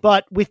 Mm-hmm.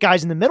 But with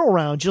guys in the middle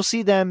rounds, you'll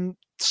see them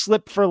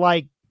slip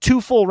for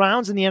 2 full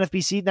rounds in the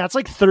NFBC. And that's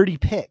 30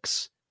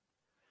 picks.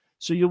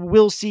 So you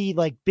will see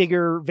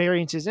bigger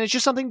variances. And it's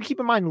just something to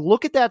keep in mind.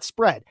 Look at that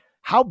spread.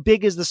 How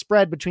big is the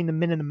spread between the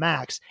min and the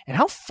max? And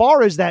how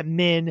far is that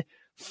min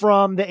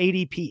from the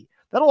ADP?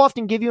 That'll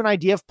often give you an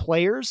idea of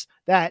players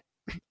that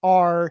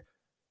are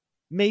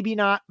maybe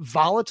not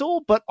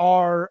volatile, but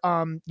are,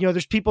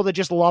 there's people that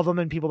just love them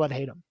and people that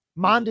hate them.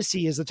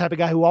 Mondesi is the type of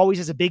guy who always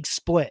has a big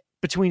split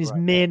between his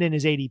min and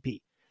his ADP.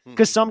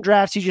 Because some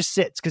drafts he just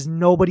sits because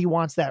nobody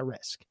wants that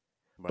risk.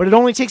 Right. But it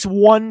only takes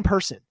one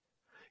person.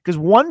 Because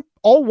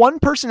all one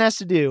person has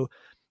to do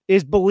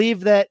is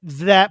believe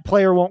that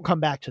player won't come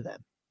back to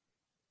them.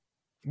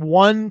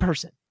 One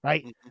person,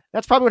 right? Mm-hmm.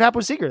 That's probably what happened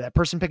with Seager. That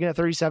person picking at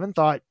 37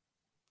 thought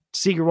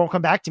Seager won't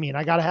come back to me and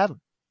I got to have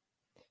him.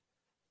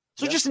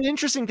 So just an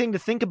interesting thing to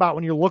think about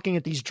when you're looking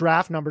at these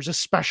draft numbers,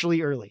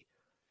 especially early.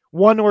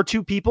 1 or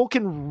 2 people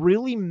can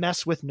really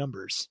mess with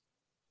numbers.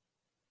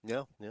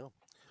 Yeah.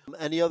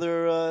 Any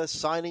other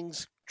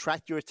signings,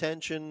 attract your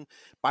attention?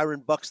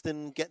 Byron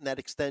Buxton getting that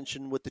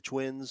extension with the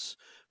Twins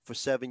for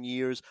 7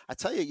 years. I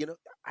tell you,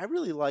 I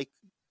really like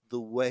the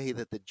way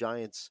that the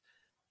Giants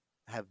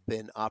have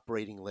been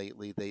operating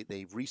lately.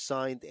 They've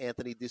re-signed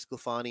Anthony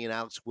DeSclafani and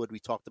Alex Wood. We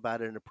talked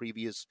about it in a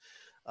previous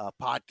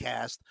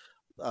podcast.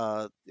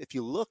 If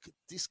you look,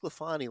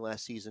 DeSclafani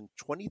last season,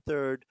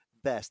 23rd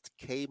best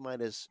K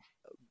minus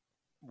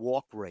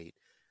walk rate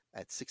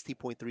at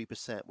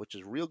 60.3%, which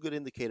is a real good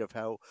indicator of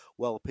how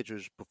well a pitcher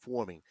is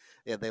performing.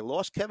 Yeah, they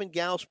lost Kevin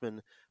Gausman,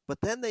 but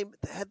then they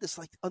had this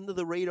like under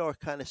the radar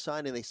kind of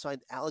signing. They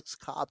signed Alex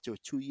Cobb to a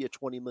 2-year,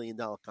 $20 million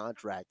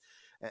contract.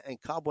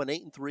 And Cobb went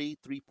 8-3,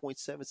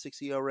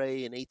 3.76 ERA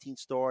in 18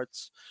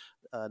 starts,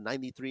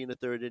 93 in the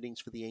third innings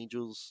for the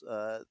Angels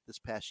this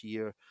past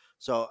year.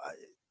 So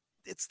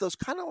it's those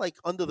kind of like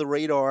under the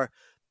radar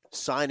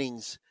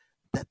signings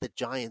that the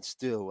Giants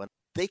do. And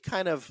they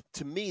kind of,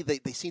 to me,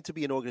 they seem to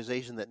be an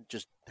organization that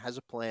just has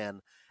a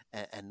plan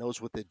and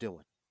knows what they're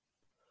doing.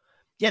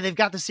 Yeah, they've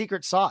got the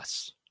secret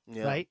sauce,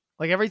 right?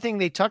 Like everything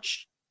they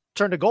touch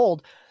turned to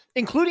gold,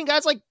 including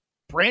guys like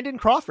Brandon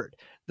Crawford.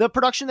 The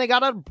production they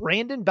got out of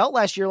Brandon Belt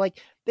last year,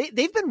 like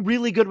they've been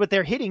really good with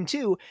their hitting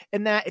too.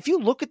 And that if you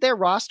look at their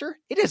roster,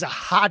 it is a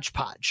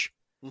hodgepodge.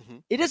 Mm-hmm.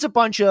 It is a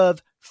bunch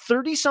of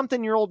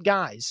 30-something-year-old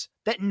guys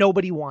that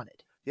nobody wanted.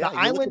 Yeah, the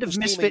island of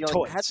misfit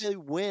toys. Had to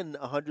win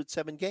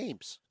 107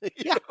 games.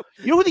 Yeah.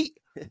 You know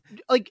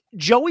who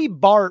Joey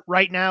Bart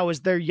right now is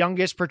their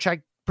youngest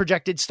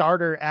projected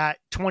starter at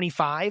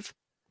 25.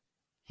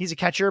 He's a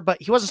catcher,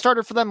 but he wasn't a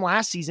starter for them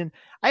last season.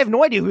 I have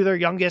no idea who their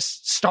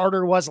youngest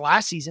starter was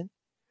last season,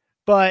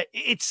 but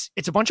it's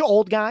a bunch of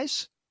old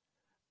guys.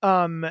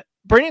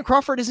 Brandon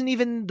Crawford isn't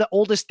even the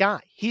oldest guy.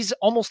 He's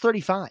almost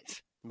 35.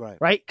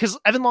 Right? Because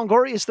Evan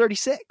Longoria is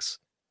 36.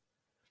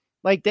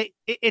 Like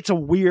it's a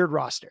weird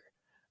roster.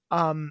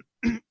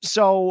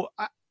 So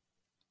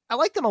I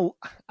like them.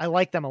 I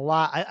like them a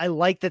lot. I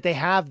like that they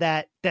have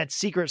that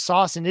secret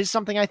sauce, and it is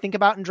something I think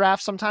about in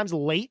drafts sometimes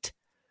late,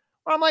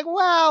 where I'm like,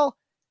 well,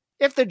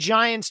 if the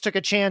Giants took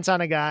a chance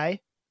on a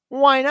guy,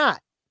 why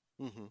not?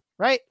 Mm-hmm.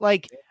 Right?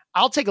 Like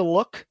I'll take a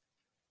look,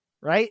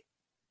 right?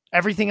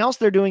 Everything else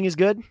they're doing is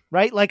good,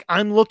 right? Like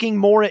I'm looking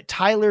more at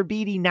Tyler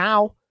Beede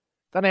now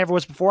than I ever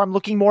was before. I'm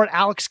looking more at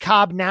Alex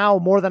Cobb now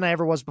more than I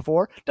ever was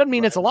before. Doesn't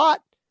mean it's a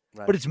lot,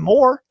 but it's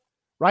more,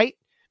 right?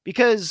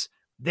 Because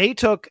they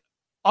took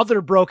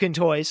other broken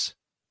toys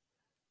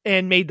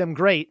and made them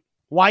great.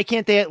 Why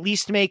can't they at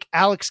least make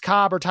Alex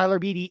Cobb or Tyler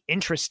Beede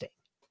interesting?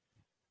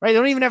 Right? They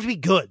don't even have to be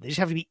good. They just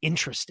have to be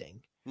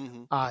interesting.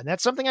 Mm-hmm. And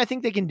that's something I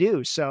think they can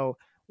do. So,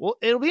 well,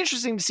 it'll be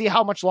interesting to see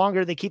how much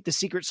longer they keep the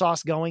secret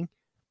sauce going.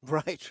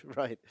 Right.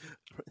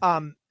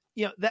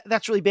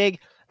 That's really big.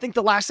 I think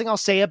the last thing I'll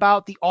say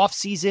about the off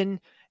season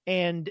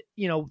and,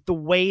 the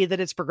way that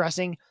it's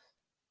progressing,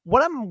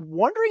 what I'm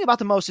wondering about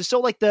the most is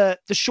like the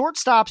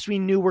shortstops we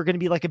knew were going to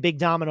be like a big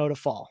domino to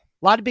fall.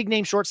 A lot of big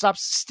name shortstops,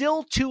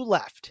 still 2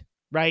 left,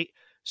 right?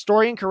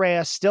 Story and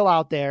Correa still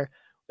out there.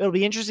 It'll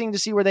be interesting to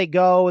see where they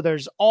go.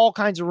 There's all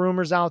kinds of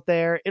rumors out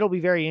there. It'll be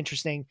very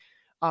interesting.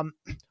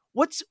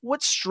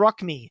 What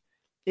struck me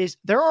is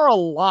there are a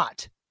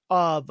lot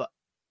of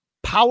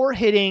power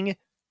hitting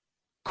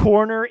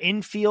corner,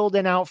 infield,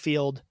 and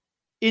outfield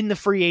in the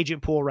free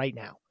agent pool right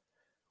now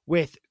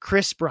with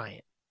Chris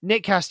Bryant,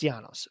 Nick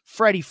Castellanos,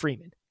 Freddie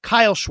Freeman,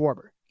 Kyle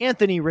Schwarber,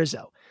 Anthony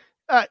Rizzo.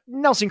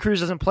 Nelson Cruz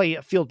doesn't play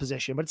a field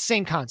position, but it's the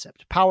same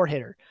concept. Power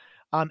hitter.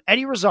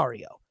 Eddie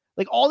Rosario.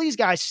 Like all these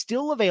guys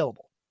still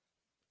available.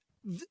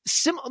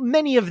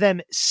 Many of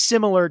them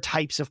similar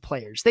types of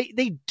players.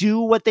 They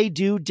do what they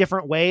do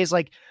different ways.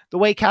 Like the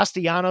way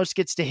Castellanos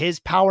gets to his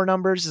power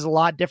numbers is a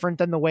lot different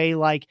than the way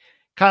like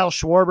Kyle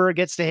Schwarber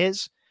gets to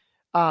his.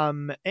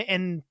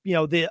 And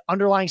the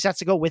underlying stats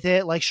that go with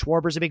it, like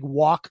Schwarber's a big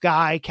walk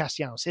guy,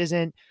 Castellanos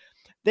isn't.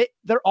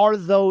 There are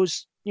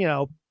those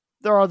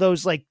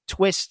like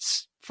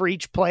twists for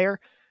each player,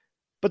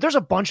 but there's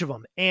a bunch of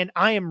them. And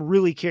I am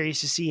really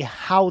curious to see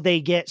how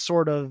they get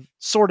sort of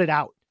sorted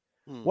out.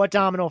 What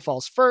domino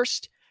falls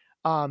first?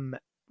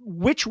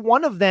 Which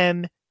one of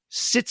them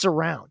sits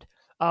around?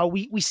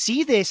 We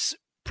see this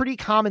pretty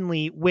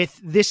commonly with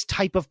this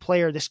type of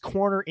player, this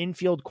corner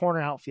infield, corner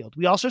outfield.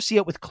 We also see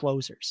it with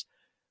closers.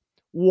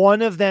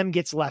 One of them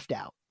gets left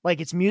out. Like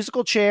it's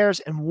musical chairs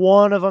and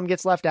one of them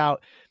gets left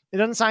out. It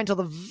doesn't sign till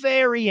the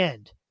very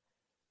end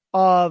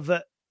of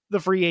the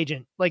free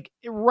agent, like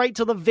right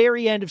till the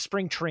very end of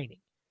spring training,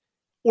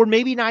 or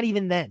maybe not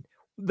even then.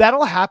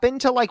 That'll happen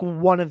to like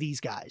one of these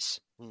guys.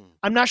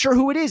 I'm not sure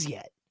who it is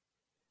yet,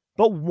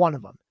 but one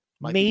of them.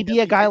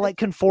 Maybe a guy like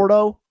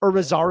Conforto or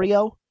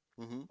Rosario,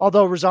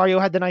 although Rosario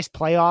had the nice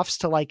playoffs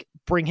to like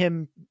bring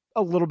him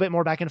a little bit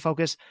more back in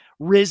focus.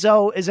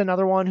 Rizzo is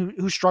another one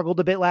who struggled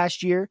a bit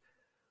last year,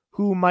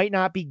 who might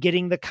not be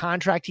getting the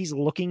contract he's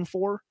looking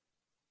for.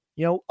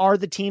 Are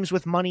the teams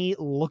with money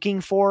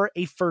looking for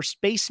a first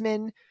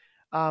baseman,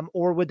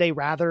 or would they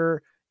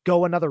rather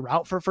go another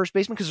route for first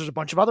baseman? Because there's a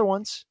bunch of other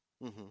ones.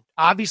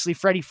 Obviously,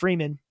 Freddie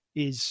Freeman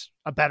is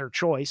a better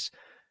choice.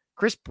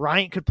 Chris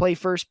Bryant could play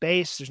first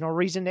base. There's no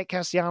reason Nick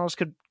Castellanos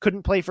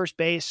couldn't play first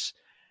base.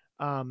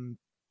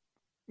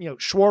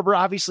 Schwarber,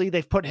 obviously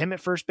they've put him at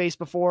first base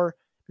before.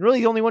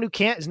 Really the only one who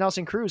can't is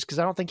Nelson Cruz, because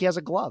I don't think he has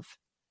a glove.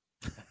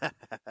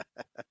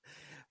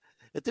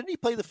 Didn't he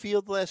play the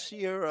field last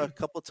year a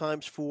couple of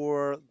times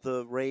for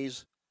the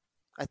Rays?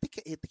 I think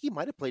he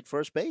might have played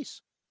first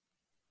base.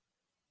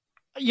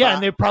 Yeah,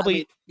 and they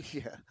probably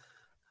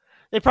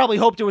they probably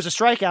hoped it was a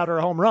strikeout or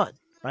a home run,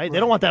 right? They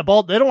don't want that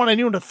ball. They don't want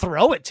anyone to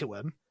throw it to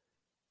him.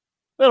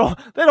 They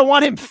don't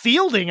want him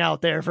fielding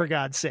out there, for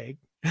God's sake.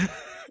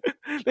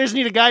 They just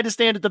need a guy to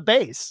stand at the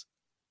base.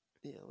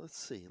 Yeah, let's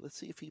see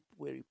if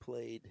where he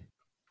played.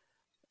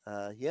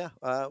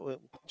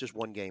 Just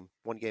one game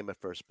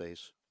at first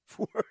base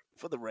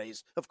for the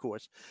Rays, of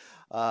course.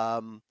 So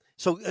I'm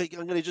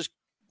going to just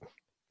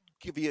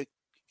give you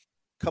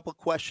a couple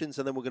questions,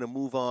 and then we're going to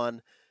move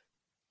on.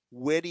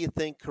 Where do you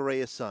think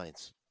Correa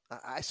signs?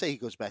 I say he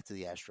goes back to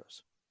the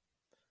Astros.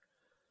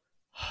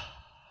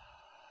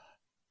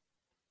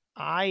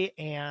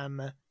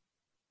 I'm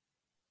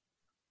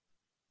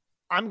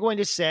going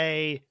to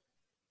say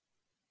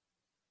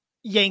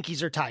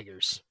Yankees or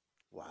Tigers.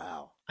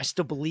 Wow. I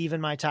still believe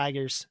in my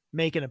Tigers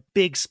making a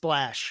big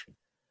splash,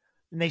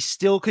 and they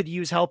still could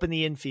use help in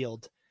the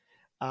infield.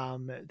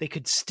 They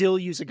could still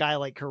use a guy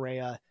like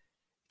Correa.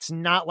 It's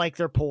not like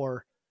they're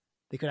poor.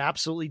 They could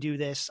absolutely do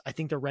this. I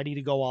think they're ready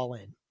to go all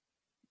in.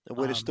 And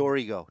where does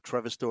Story go?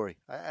 Trevor Story.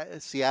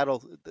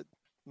 Seattle,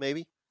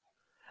 maybe?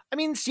 I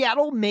mean,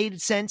 Seattle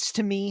made sense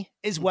to me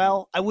as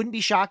well. I wouldn't be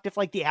shocked if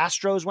like the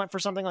Astros went for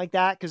something like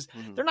that, because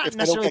they're not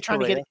necessarily trying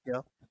Correa, to get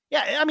it.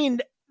 Yeah, I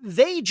mean,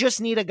 they just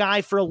need a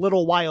guy for a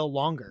little while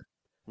longer,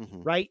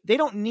 right? They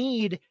don't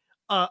need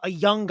a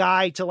young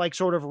guy to like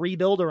sort of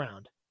rebuild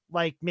around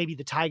like maybe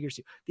the Tigers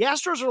do. The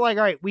Astros are like,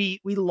 all right, we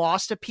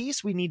lost a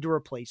piece. We need to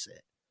replace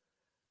it.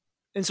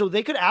 And so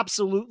they could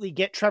absolutely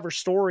get Trevor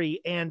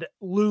Story and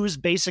lose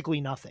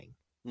basically nothing.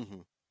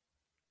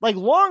 Like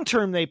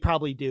long-term, they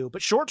probably do,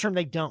 but short-term,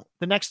 they don't.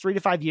 The next 3 to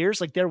 5 years,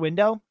 like their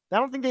window, I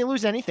don't think they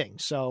lose anything.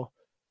 So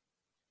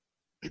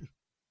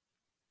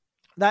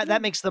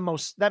that makes the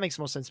most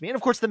sense to me. And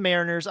of course, the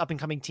Mariners,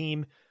 up-and-coming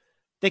team,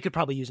 they could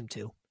probably use him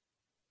too.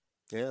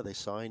 Yeah, they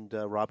signed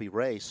Robbie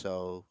Ray,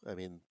 so I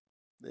mean,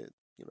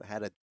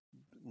 had a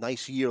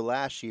nice year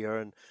last year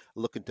and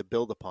looking to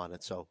build upon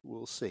it. So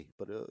we'll see,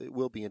 but it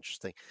will be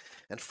interesting.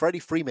 And Freddie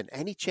Freeman,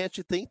 any chance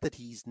you think that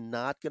he's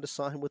not going to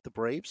sign with the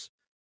Braves?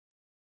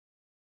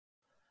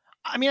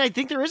 I mean, I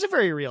think there is a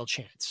very real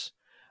chance.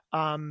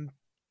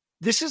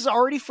 This is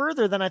already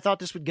further than I thought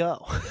this would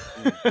go.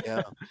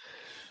 Yeah.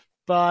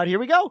 But here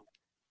we go.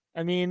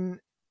 I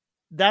mean,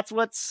 that's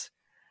what's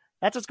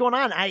going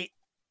on. I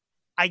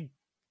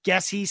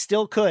guess he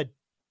still could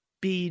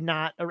be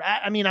not.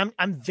 I mean,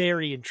 I'm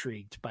very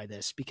intrigued by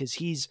this because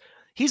he's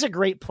a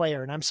great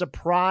player, and I'm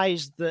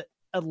surprised that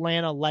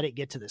Atlanta let it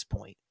get to this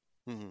point.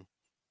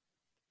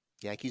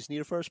 Yankees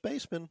need a first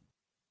baseman.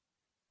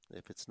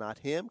 If it's not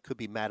him, could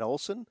be Matt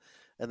Olson,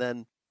 and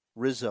then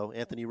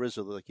Anthony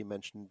Rizzo, like you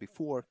mentioned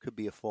before, could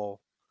be a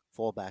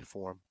fallback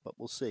for him. But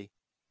we'll see.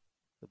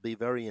 It'll be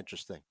very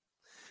interesting.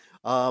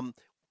 We'll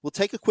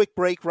take a quick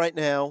break right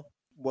now.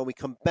 When we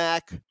come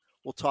back,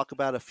 we'll talk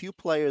about a few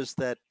players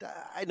that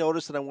I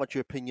noticed and I want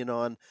your opinion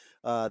on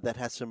that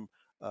had some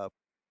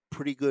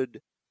pretty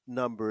good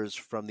numbers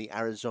from the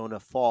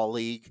Arizona Fall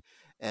League,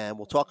 and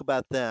we'll talk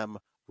about them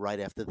right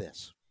after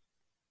this.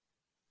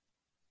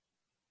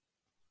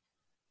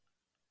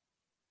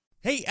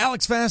 Hey,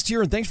 Alex Fast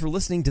here, and thanks for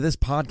listening to this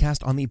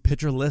podcast on the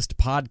Pitcher List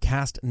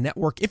Podcast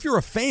Network. If you're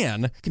a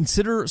fan,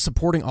 consider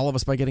supporting all of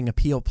us by getting a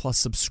PL Plus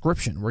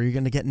subscription, where you're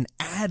going to get an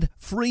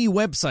ad-free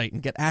website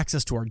and get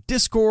access to our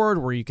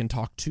Discord, where you can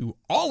talk to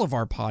all of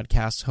our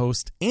podcast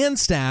hosts and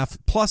staff.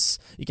 Plus,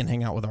 you can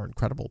hang out with our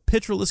incredible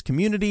Pitcher List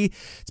community.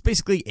 It's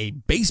basically a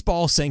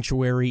baseball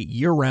sanctuary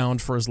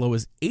year-round for as low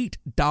as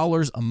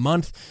 $8 a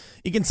month.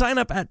 You can sign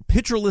up at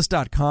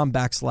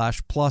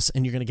pitcherlist.com/plus,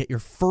 and you're going to get your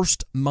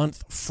first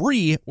month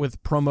free with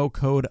promo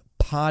code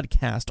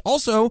podcast.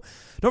 Also,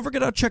 don't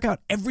forget to check out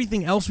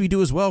everything else we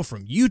do as well,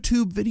 from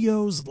YouTube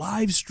videos,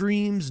 live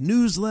streams,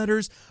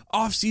 newsletters,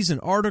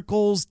 off-season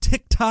articles,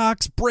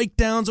 TikToks,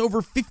 breakdowns,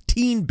 over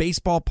 15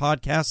 baseball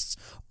podcasts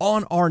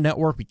on our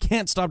network. We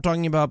can't stop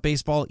talking about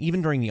baseball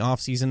even during the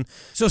off-season.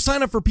 So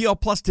sign up for PL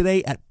Plus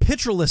today at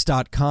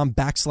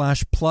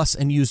pitcherlist.com/plus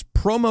and use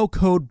promo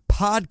code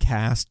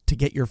podcast to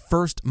get your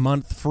first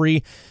month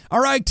free. All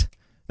right.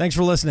 Thanks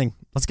for listening.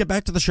 Let's get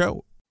back to the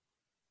show.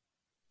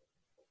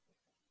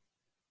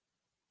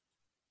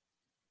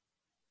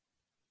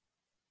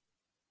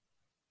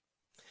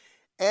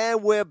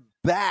 And we're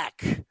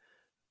back.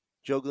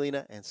 Joe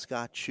Galena and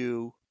Scott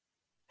Chu,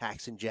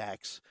 Hacks and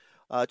Jacks.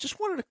 Just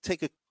wanted to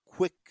take a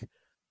quick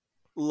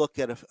look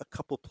at a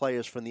couple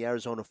players from the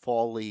Arizona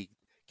Fall League.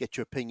 Get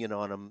your opinion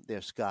on them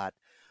there, Scott.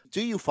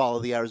 Do you follow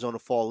the Arizona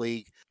Fall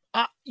League?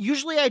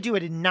 Usually I do. I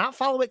did not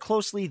follow it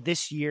closely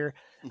this year.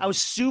 I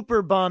was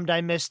super bummed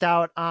I missed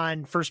out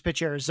on First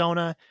Pitch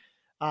Arizona,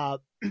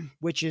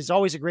 which is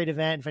always a great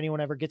event. If anyone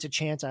ever gets a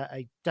chance,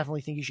 I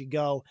definitely think you should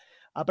go.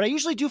 But I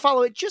usually do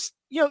follow it, just,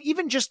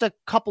 even just a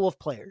couple of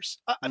players.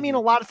 I mean,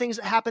 a lot of things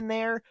that happen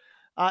there.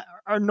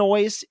 are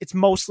noise. It's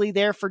mostly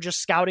there for just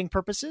scouting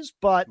purposes,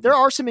 but there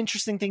are some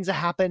interesting things that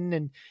happen,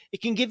 and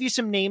it can give you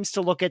some names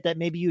to look at that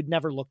maybe you'd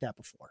never looked at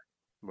before.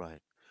 Right.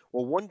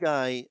 Well, one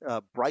guy,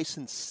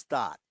 Bryson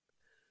Stott,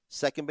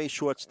 second base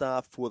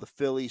shortstop for the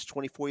Phillies,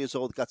 24 years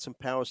old, got some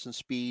power, some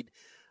speed,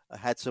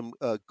 had some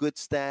good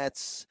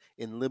stats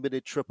in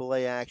limited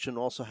AAA action,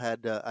 also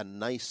had a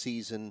nice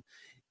season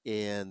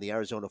in the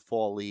Arizona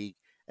Fall League.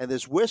 And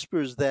there's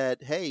whispers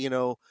that, hey,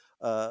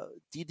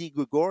 Didi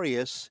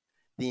Gregorius,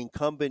 the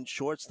incumbent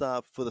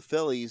shortstop for the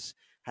Phillies,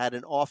 had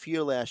an off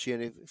year last year.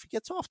 And if he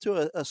gets off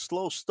to a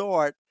slow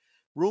start,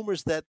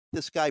 rumors that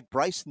this guy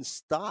Bryson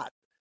Stott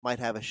might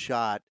have a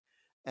shot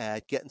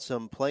at getting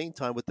some playing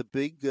time with the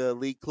big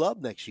league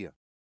club next year.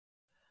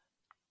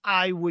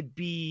 I would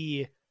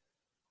be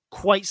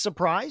quite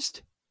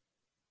surprised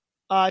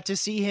to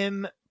see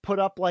him put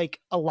up like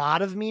a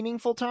lot of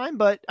meaningful time,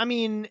 but I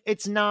mean,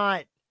 it's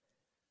not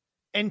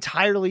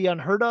entirely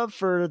unheard of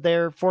for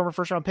their former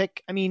first round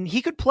pick. I mean,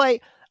 he could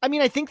play. I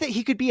mean, I think that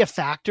he could be a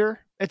factor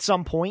at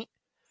some point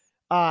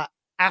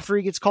after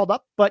he gets called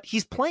up, but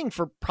he's playing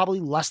for probably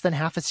less than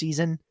half a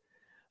season.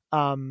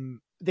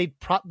 They'd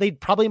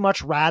probably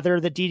much rather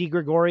that Didi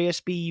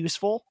Gregorius be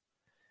useful,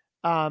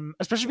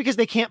 especially because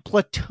they can't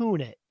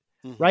platoon it,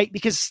 right?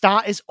 Because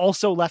Stott is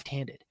also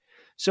left-handed.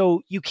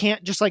 So you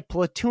can't just like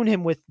platoon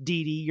him with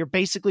Didi. You're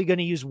basically going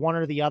to use one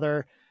or the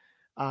other.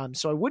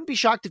 So I wouldn't be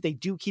shocked if they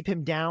do keep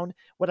him down.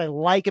 What I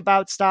like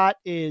about Stott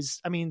is,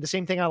 I mean, the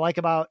same thing I like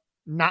about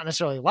not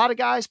necessarily a lot of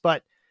guys,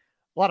 but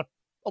a lot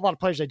of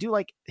players I do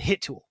like,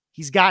 hit tool.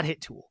 He's got hit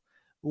tool.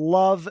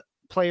 Love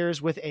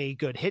players with a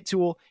good hit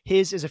tool.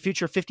 His is a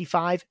future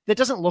 55. That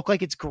doesn't look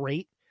like it's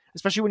great,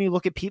 especially when you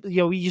look at people,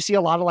 you see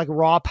a lot of like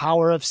raw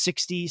power of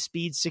 60,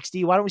 speed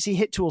 60. Why don't we see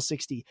hit tool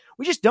 60?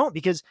 We just don't,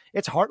 because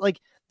it's hard. Like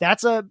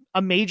that's a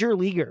major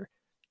leaguer.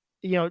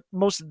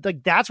 Most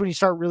like that's when you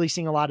start really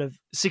seeing a lot of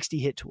 60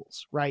 hit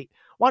tools, right?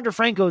 Wander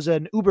Franco's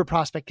an uber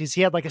prospect because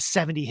he had like a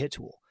 70 hit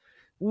tool.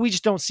 We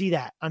just don't see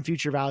that on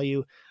future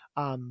value.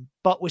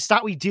 But with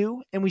Stott we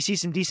do, and we see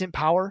some decent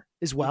power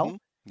as well.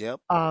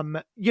 Yep.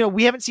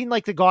 We haven't seen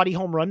like the gaudy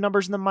home run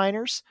numbers in the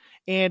minors,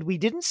 and we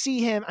didn't see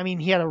him. I mean,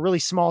 he had a really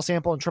small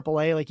sample in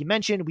AAA, like you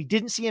mentioned. We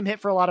didn't see him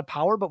hit for a lot of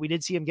power, but we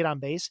did see him get on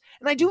base.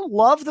 And I do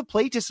love the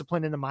plate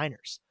discipline in the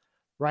minors,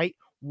 right?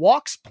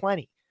 Walks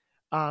plenty.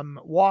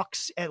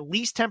 Walks at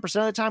least 10%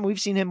 of the time. We've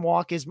seen him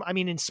walk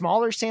in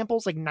smaller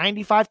samples, like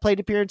 95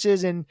 plate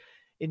appearances in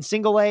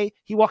single A,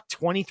 he walked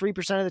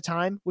 23% of the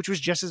time, which was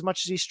just as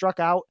much as he struck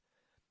out.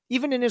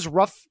 Even in his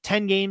rough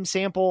 10 game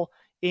sample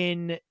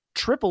in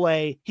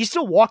AAA, he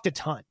still walked a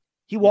ton.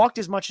 He walked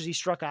as much as he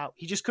struck out.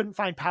 He just couldn't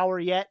find power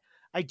yet.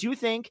 I do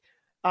think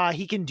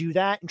he can do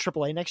that in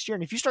AAA next year.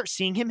 And if you start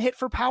seeing him hit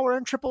for power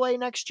in AAA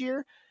next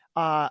year,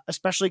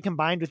 especially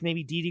combined with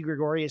maybe Didi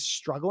Gregorius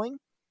struggling,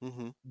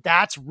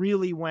 that's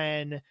really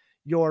when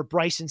your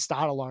Bryson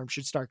Stott alarm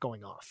should start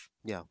going off.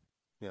 Yeah.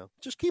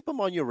 Just keep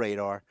him on your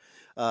radar.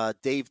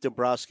 Dave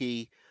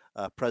Dombrowski,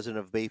 president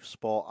of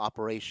baseball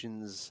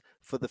operations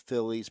for the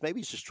Phillies. Maybe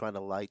he's just trying to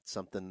light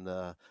something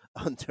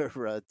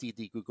under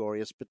Didi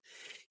Gregorius, but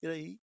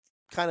he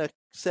kind of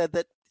said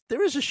that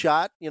there is a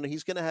shot.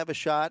 He's going to have a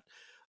shot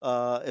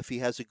if he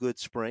has a good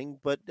spring.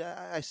 But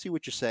I see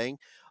what you're saying.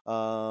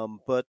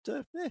 But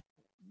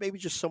maybe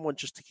just someone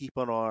just to keep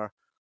on our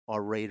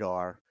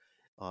radar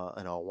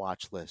and our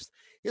watch list.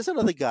 Here's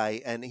another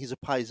guy, and he's a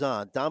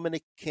Paisan,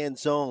 Dominic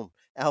Canzone,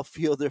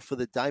 outfielder for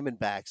the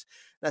Diamondbacks.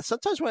 Now,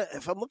 sometimes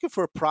if I'm looking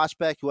for a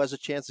prospect who has a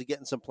chance of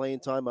getting some playing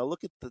time, I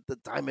look at the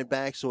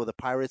Diamondbacks or the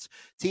Pirates,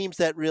 teams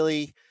that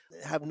really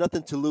have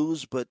nothing to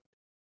lose but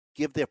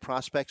give their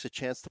prospects a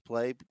chance to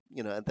play.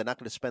 And they're not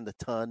going to spend a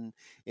ton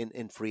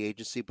in free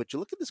agency. But you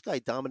look at this guy,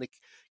 Dominic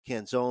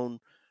Canzone,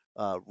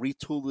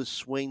 retooled his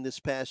swing this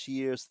past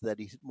year so that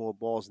he hit more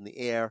balls in the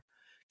air,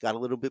 got a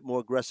little bit more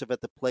aggressive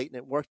at the plate, and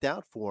it worked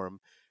out for him.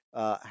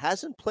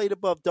 Hasn't played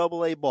above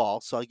Double-A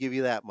ball, so I'll give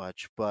you that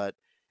much. But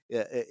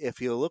if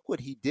you look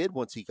what he did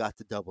once he got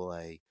to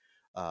Double-A,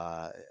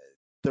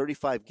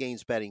 35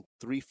 games batting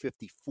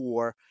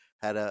 .354,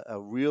 had a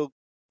real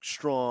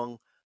strong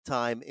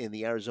time in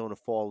the Arizona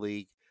Fall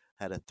League,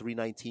 had a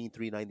 .319,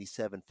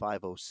 .397,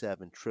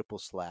 .507 triple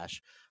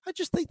slash. I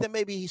just think that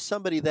maybe he's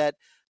somebody that,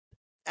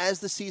 as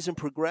the season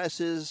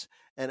progresses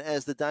and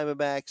as the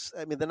Diamondbacks,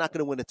 I mean, they're not going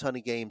to win a ton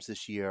of games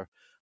this year,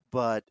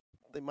 but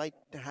they might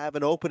have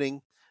an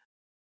opening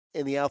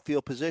in the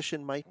outfield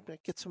position, might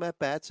get some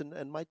at-bats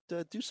and might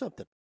do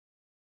something.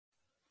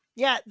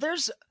 Yeah,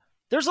 there's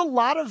a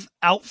lot of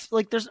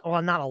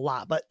not a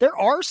lot, but there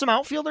are some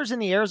outfielders in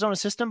the Arizona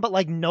system, but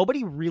like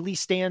nobody really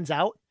stands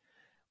out.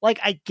 Like,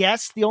 I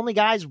guess the only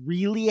guys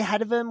really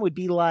ahead of him would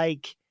be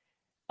like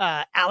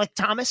Alec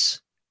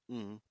Thomas,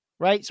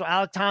 right? So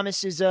Alec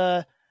Thomas is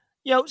a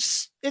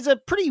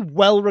pretty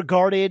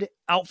well-regarded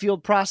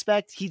outfield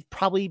prospect. He'd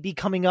probably be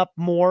coming up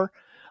more.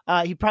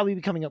 He'd probably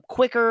be coming up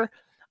quicker.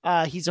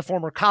 He's a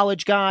former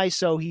college guy,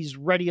 so he's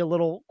ready a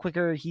little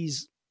quicker.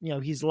 He's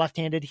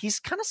left-handed. He's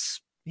kind of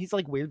he's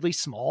like weirdly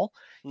small.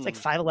 He's like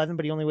 5'11",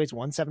 but he only weighs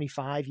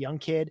 175, young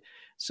kid.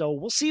 So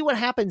we'll see what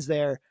happens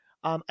there.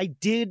 I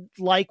did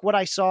like what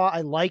I saw.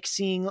 I like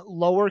seeing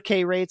lower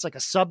K rates, like a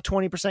sub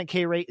 20%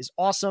 K rate is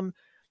awesome.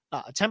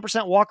 A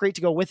 10% walk rate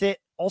to go with it,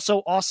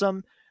 also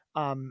awesome.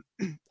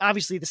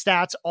 Obviously the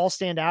stats all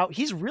stand out.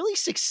 He's really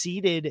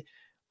succeeded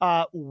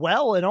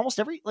well in almost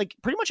pretty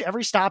much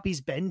every stop he's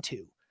been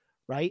to,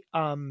 right?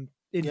 In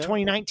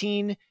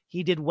 2019,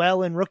 he did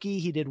well in rookie.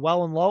 He did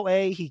well in low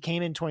A. He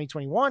came in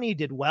 2021. He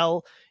did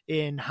well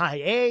in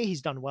high A.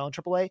 He's done well in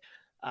triple A.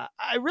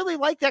 I really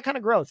like that kind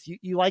of growth.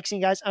 You like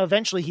seeing guys.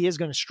 Eventually, he is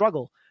going to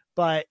struggle,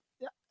 but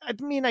I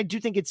mean, I do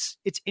think it's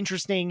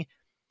interesting.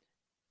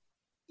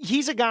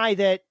 He's a guy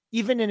that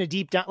even in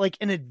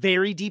a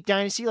very deep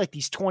dynasty, like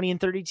these 20 and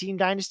 30 team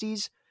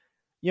dynasties,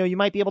 you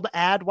might be able to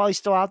add while he's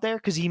still out there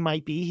because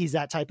he's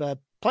that type of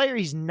player.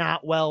 He's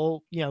not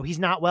well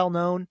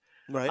known.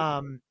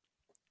 Right.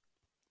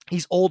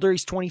 He's older.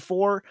 He's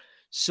 24.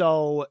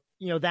 So,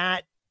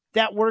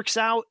 that works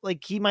out.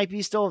 Like he might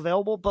be still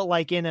available, but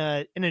like in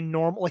a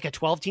normal, like a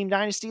 12 team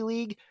dynasty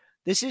league,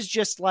 this is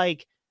just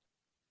like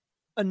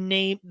a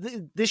name.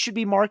 This should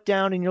be marked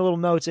down in your little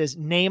notes as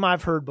name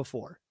I've heard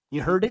before.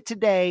 You heard it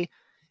today.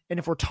 And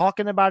if we're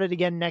talking about it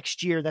again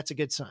next year, that's a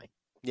good sign.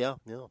 Yeah.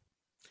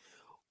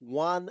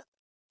 Juan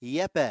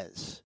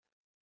Yepez,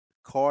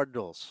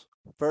 Cardinals,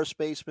 first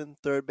baseman,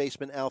 third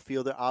baseman,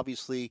 outfielder.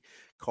 Obviously,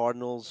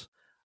 Cardinals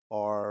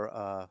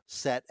are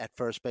set at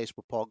first base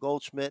with Paul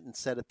Goldschmidt and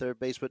set at third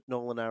base with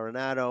Nolan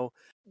Arenado.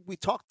 We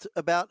talked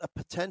about a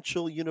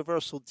potential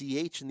universal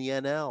DH in the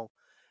NL,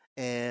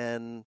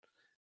 and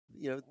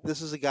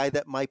this is a guy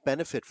that might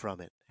benefit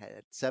from it.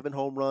 Had 7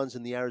 home runs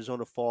in the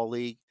Arizona Fall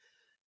League,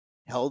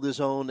 held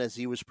his own as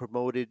he was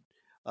promoted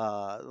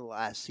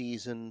last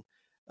season,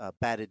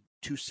 batted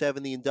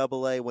 .270 in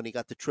AA. When he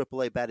got to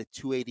AAA, batted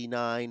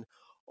 .289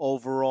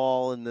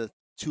 overall in the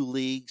 2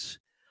 leagues.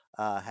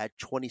 Had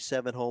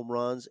 27 home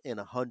runs in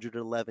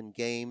 111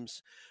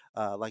 games.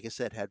 Like I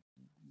said, had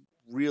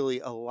really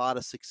a lot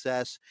of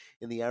success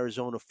in the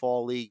Arizona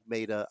Fall League,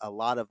 made a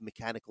lot of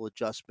mechanical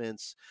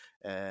adjustments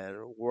and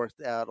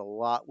worked out a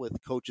lot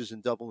with coaches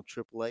in Double and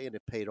AAA, and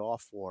it paid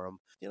off for him.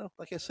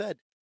 Like I said,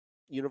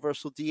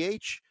 universal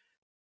DH.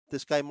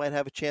 This guy might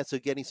have a chance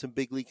of getting some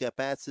big league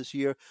at-bats this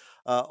year.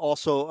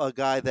 Also, a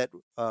guy that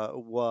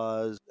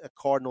was a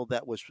Cardinal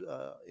that was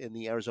in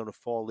the Arizona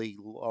Fall League,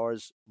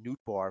 Lars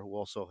Nootbaar, who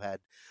also had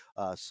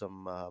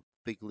some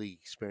big league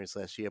experience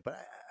last year.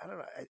 But I don't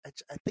know.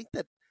 I think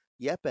that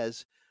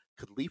Yepez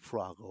could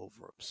leapfrog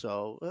over him.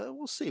 So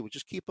we'll see. We'll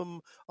just keep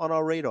him on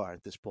our radar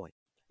at this point.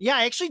 Yeah,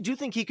 I actually do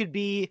think he could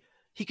be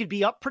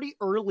up pretty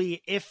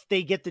early if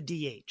they get the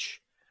DH,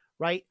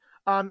 right?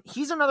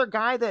 He's another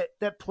guy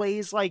that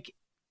plays like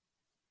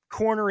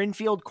corner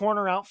infield,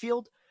 corner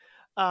outfield,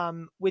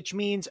 which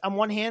means on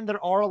one hand,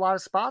 there are a lot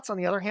of spots. On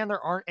the other hand,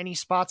 there aren't any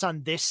spots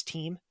on this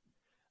team.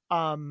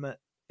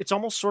 It's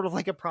almost sort of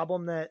like a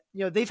problem that,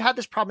 they've had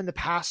this problem in the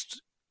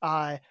past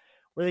where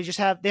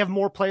they have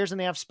more players than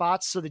they have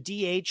spots. So the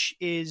DH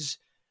is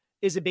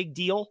a big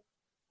deal,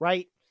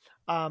 right?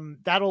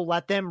 That'll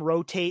let them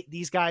rotate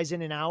these guys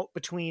in and out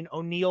between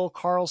O'Neill,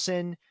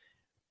 Carlson,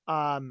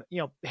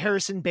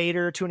 Harrison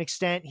Bader to an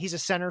extent. He's a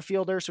center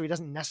fielder, so he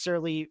doesn't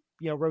necessarily,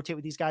 rotate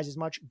with these guys as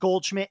much.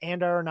 Goldschmidt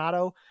and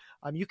Arenado.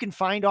 You can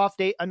find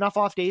enough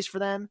off days for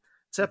them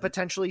to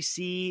potentially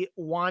see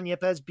Juan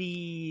Yepez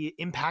be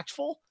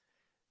impactful.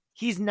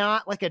 He's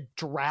not like a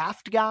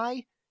draft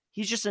guy.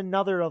 He's just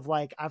another of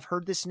like, I've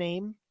heard this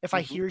name. If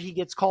I hear he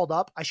gets called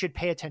up, I should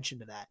pay attention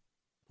to that.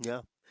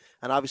 Yeah.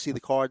 And obviously the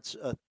Cards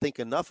think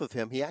enough of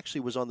him. He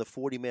actually was on the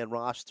 40-man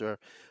roster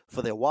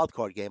for their wild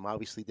card game.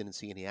 Obviously didn't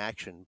see any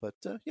action. But,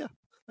 yeah,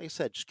 like I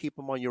said, just keep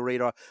him on your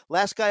radar.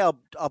 Last guy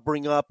I'll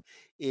bring up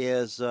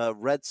is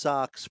Red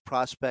Sox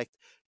prospect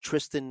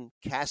Tristan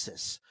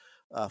Casas,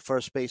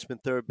 first baseman,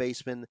 third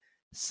baseman,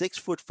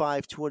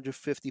 6'5",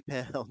 250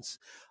 pounds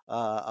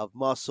of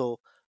muscle.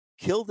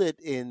 Killed it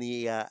in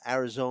the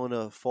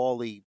Arizona Fall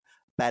League.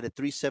 Batted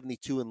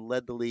 .372 and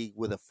led the league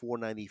with a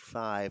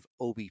 .495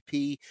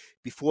 OBP.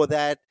 Before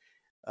that,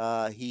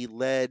 he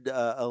led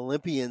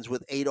Olympians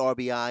with 8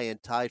 RBI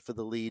and tied for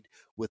the lead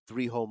with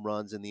 3 home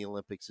runs in the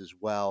Olympics as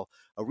well.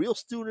 A real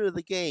student of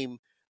the game,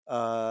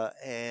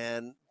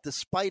 and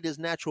despite his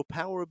natural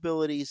power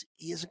abilities,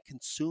 he isn't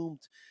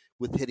consumed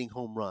with hitting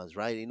home runs,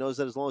 right? He knows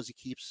that as long as he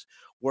keeps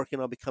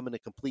working on becoming a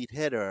complete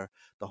hitter,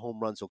 the home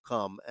runs will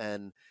come.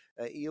 And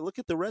you look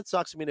at the Red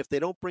Sox, I mean, if they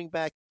don't bring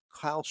back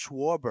Kyle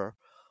Schwarber,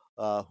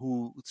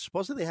 who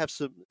supposedly have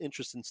some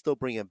interest in still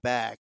bringing him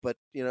back, but,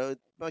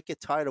 might get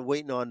tired of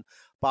waiting on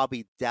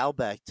Bobby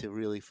Dalbec to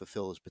really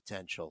fulfill his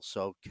potential.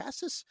 So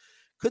Casas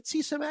could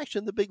see some action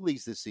in the big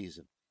leagues this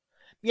season.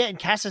 Yeah, and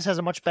Casas has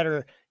a much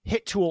better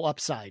hit tool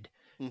upside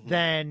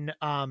than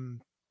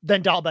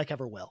Dalbec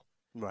ever will.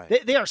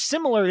 Right. They are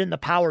similar in the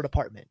power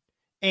department,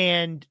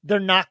 and they're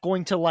not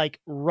going to like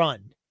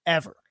run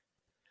ever.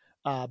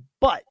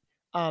 But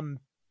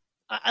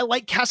I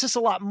like Casas a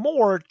lot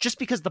more just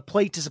because the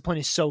plate discipline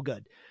is so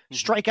good.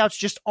 Strikeouts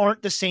just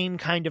aren't the same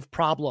kind of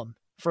problem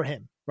for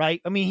him,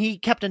 right? I mean, he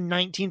kept a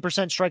 19%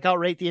 strikeout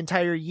rate the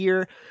entire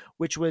year,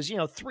 which was,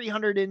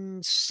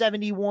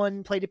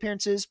 371 plate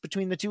appearances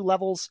between the two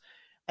levels.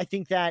 I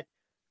think that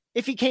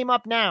if he came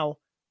up now,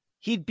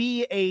 he'd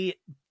be a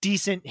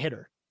decent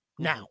hitter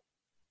now.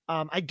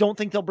 I don't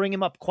think they'll bring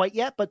him up quite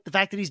yet, but the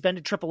fact that he's been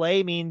to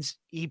AAA means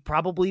he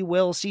probably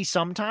will see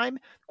some time.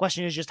 The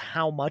question is just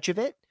how much of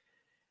it.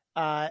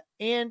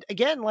 And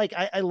again, like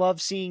I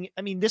love seeing,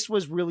 I mean, this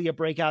was really a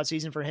breakout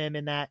season for him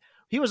in that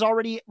he was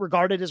already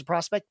regarded as a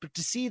prospect, but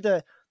to see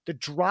the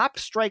dropped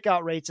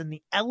strikeout rates and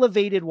the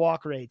elevated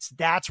walk rates,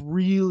 that's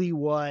really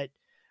what,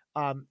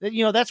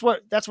 that's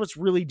what's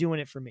really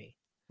doing it for me.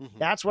 Mm-hmm.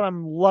 That's what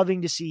I'm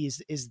loving to see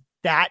is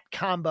that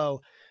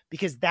combo,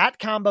 because that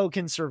combo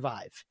can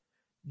survive.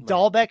 Right.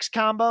 Dahlbeck's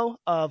combo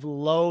of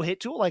low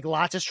hit tool, like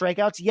lots of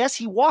strikeouts. Yes,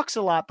 he walks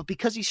a lot, but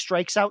because he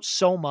strikes out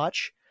so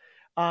much,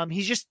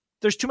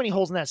 there's too many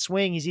holes in that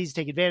swing. He's easy to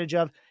take advantage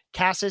of.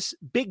 Cassis,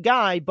 big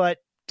guy, but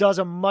does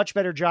a much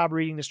better job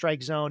reading the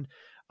strike zone,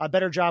 a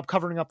better job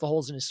covering up the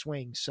holes in his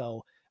swing.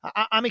 So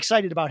I'm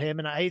excited about him,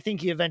 and I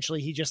think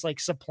he just like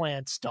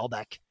supplants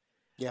Dahlbeck.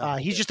 Yeah,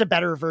 he's just a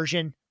better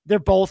version. They're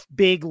both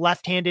big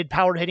left-handed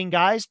power hitting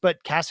guys,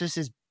 but Cassis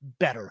is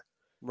better.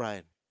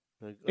 Right.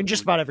 In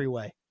just about every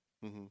way.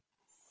 Mm-hmm.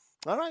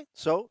 All right.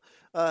 So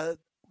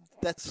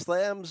that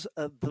slams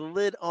the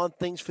lid on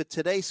things for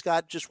today.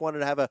 Scott, just wanted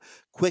to have a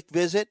quick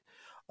visit.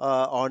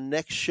 Our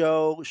next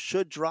show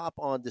should drop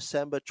on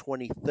December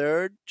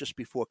 23rd, just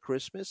before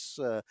Christmas.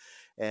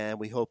 And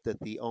we hope that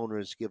the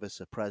owners give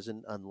us a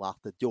present, unlock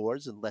the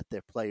doors, and let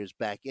their players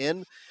back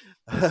in.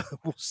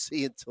 We'll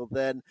see until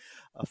then.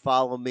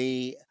 Follow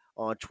me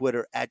on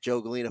Twitter at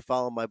Joe Galena.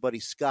 Follow my buddy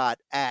Scott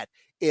at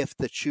If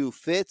the Chew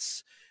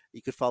Fits.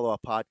 You could follow our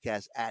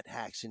podcast at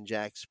Hacks and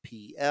Jacks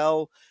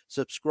PL.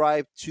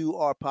 Subscribe to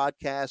our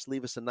podcast.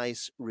 Leave us a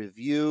nice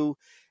review.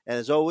 And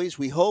as always,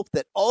 we hope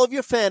that all of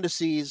your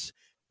fantasies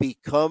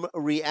become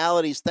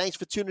realities. Thanks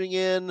for tuning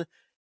in.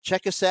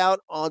 Check us out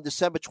on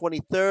December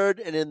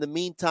 23rd. And in the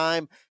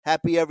meantime,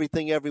 happy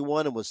everything,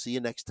 everyone, and we'll see you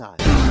next time.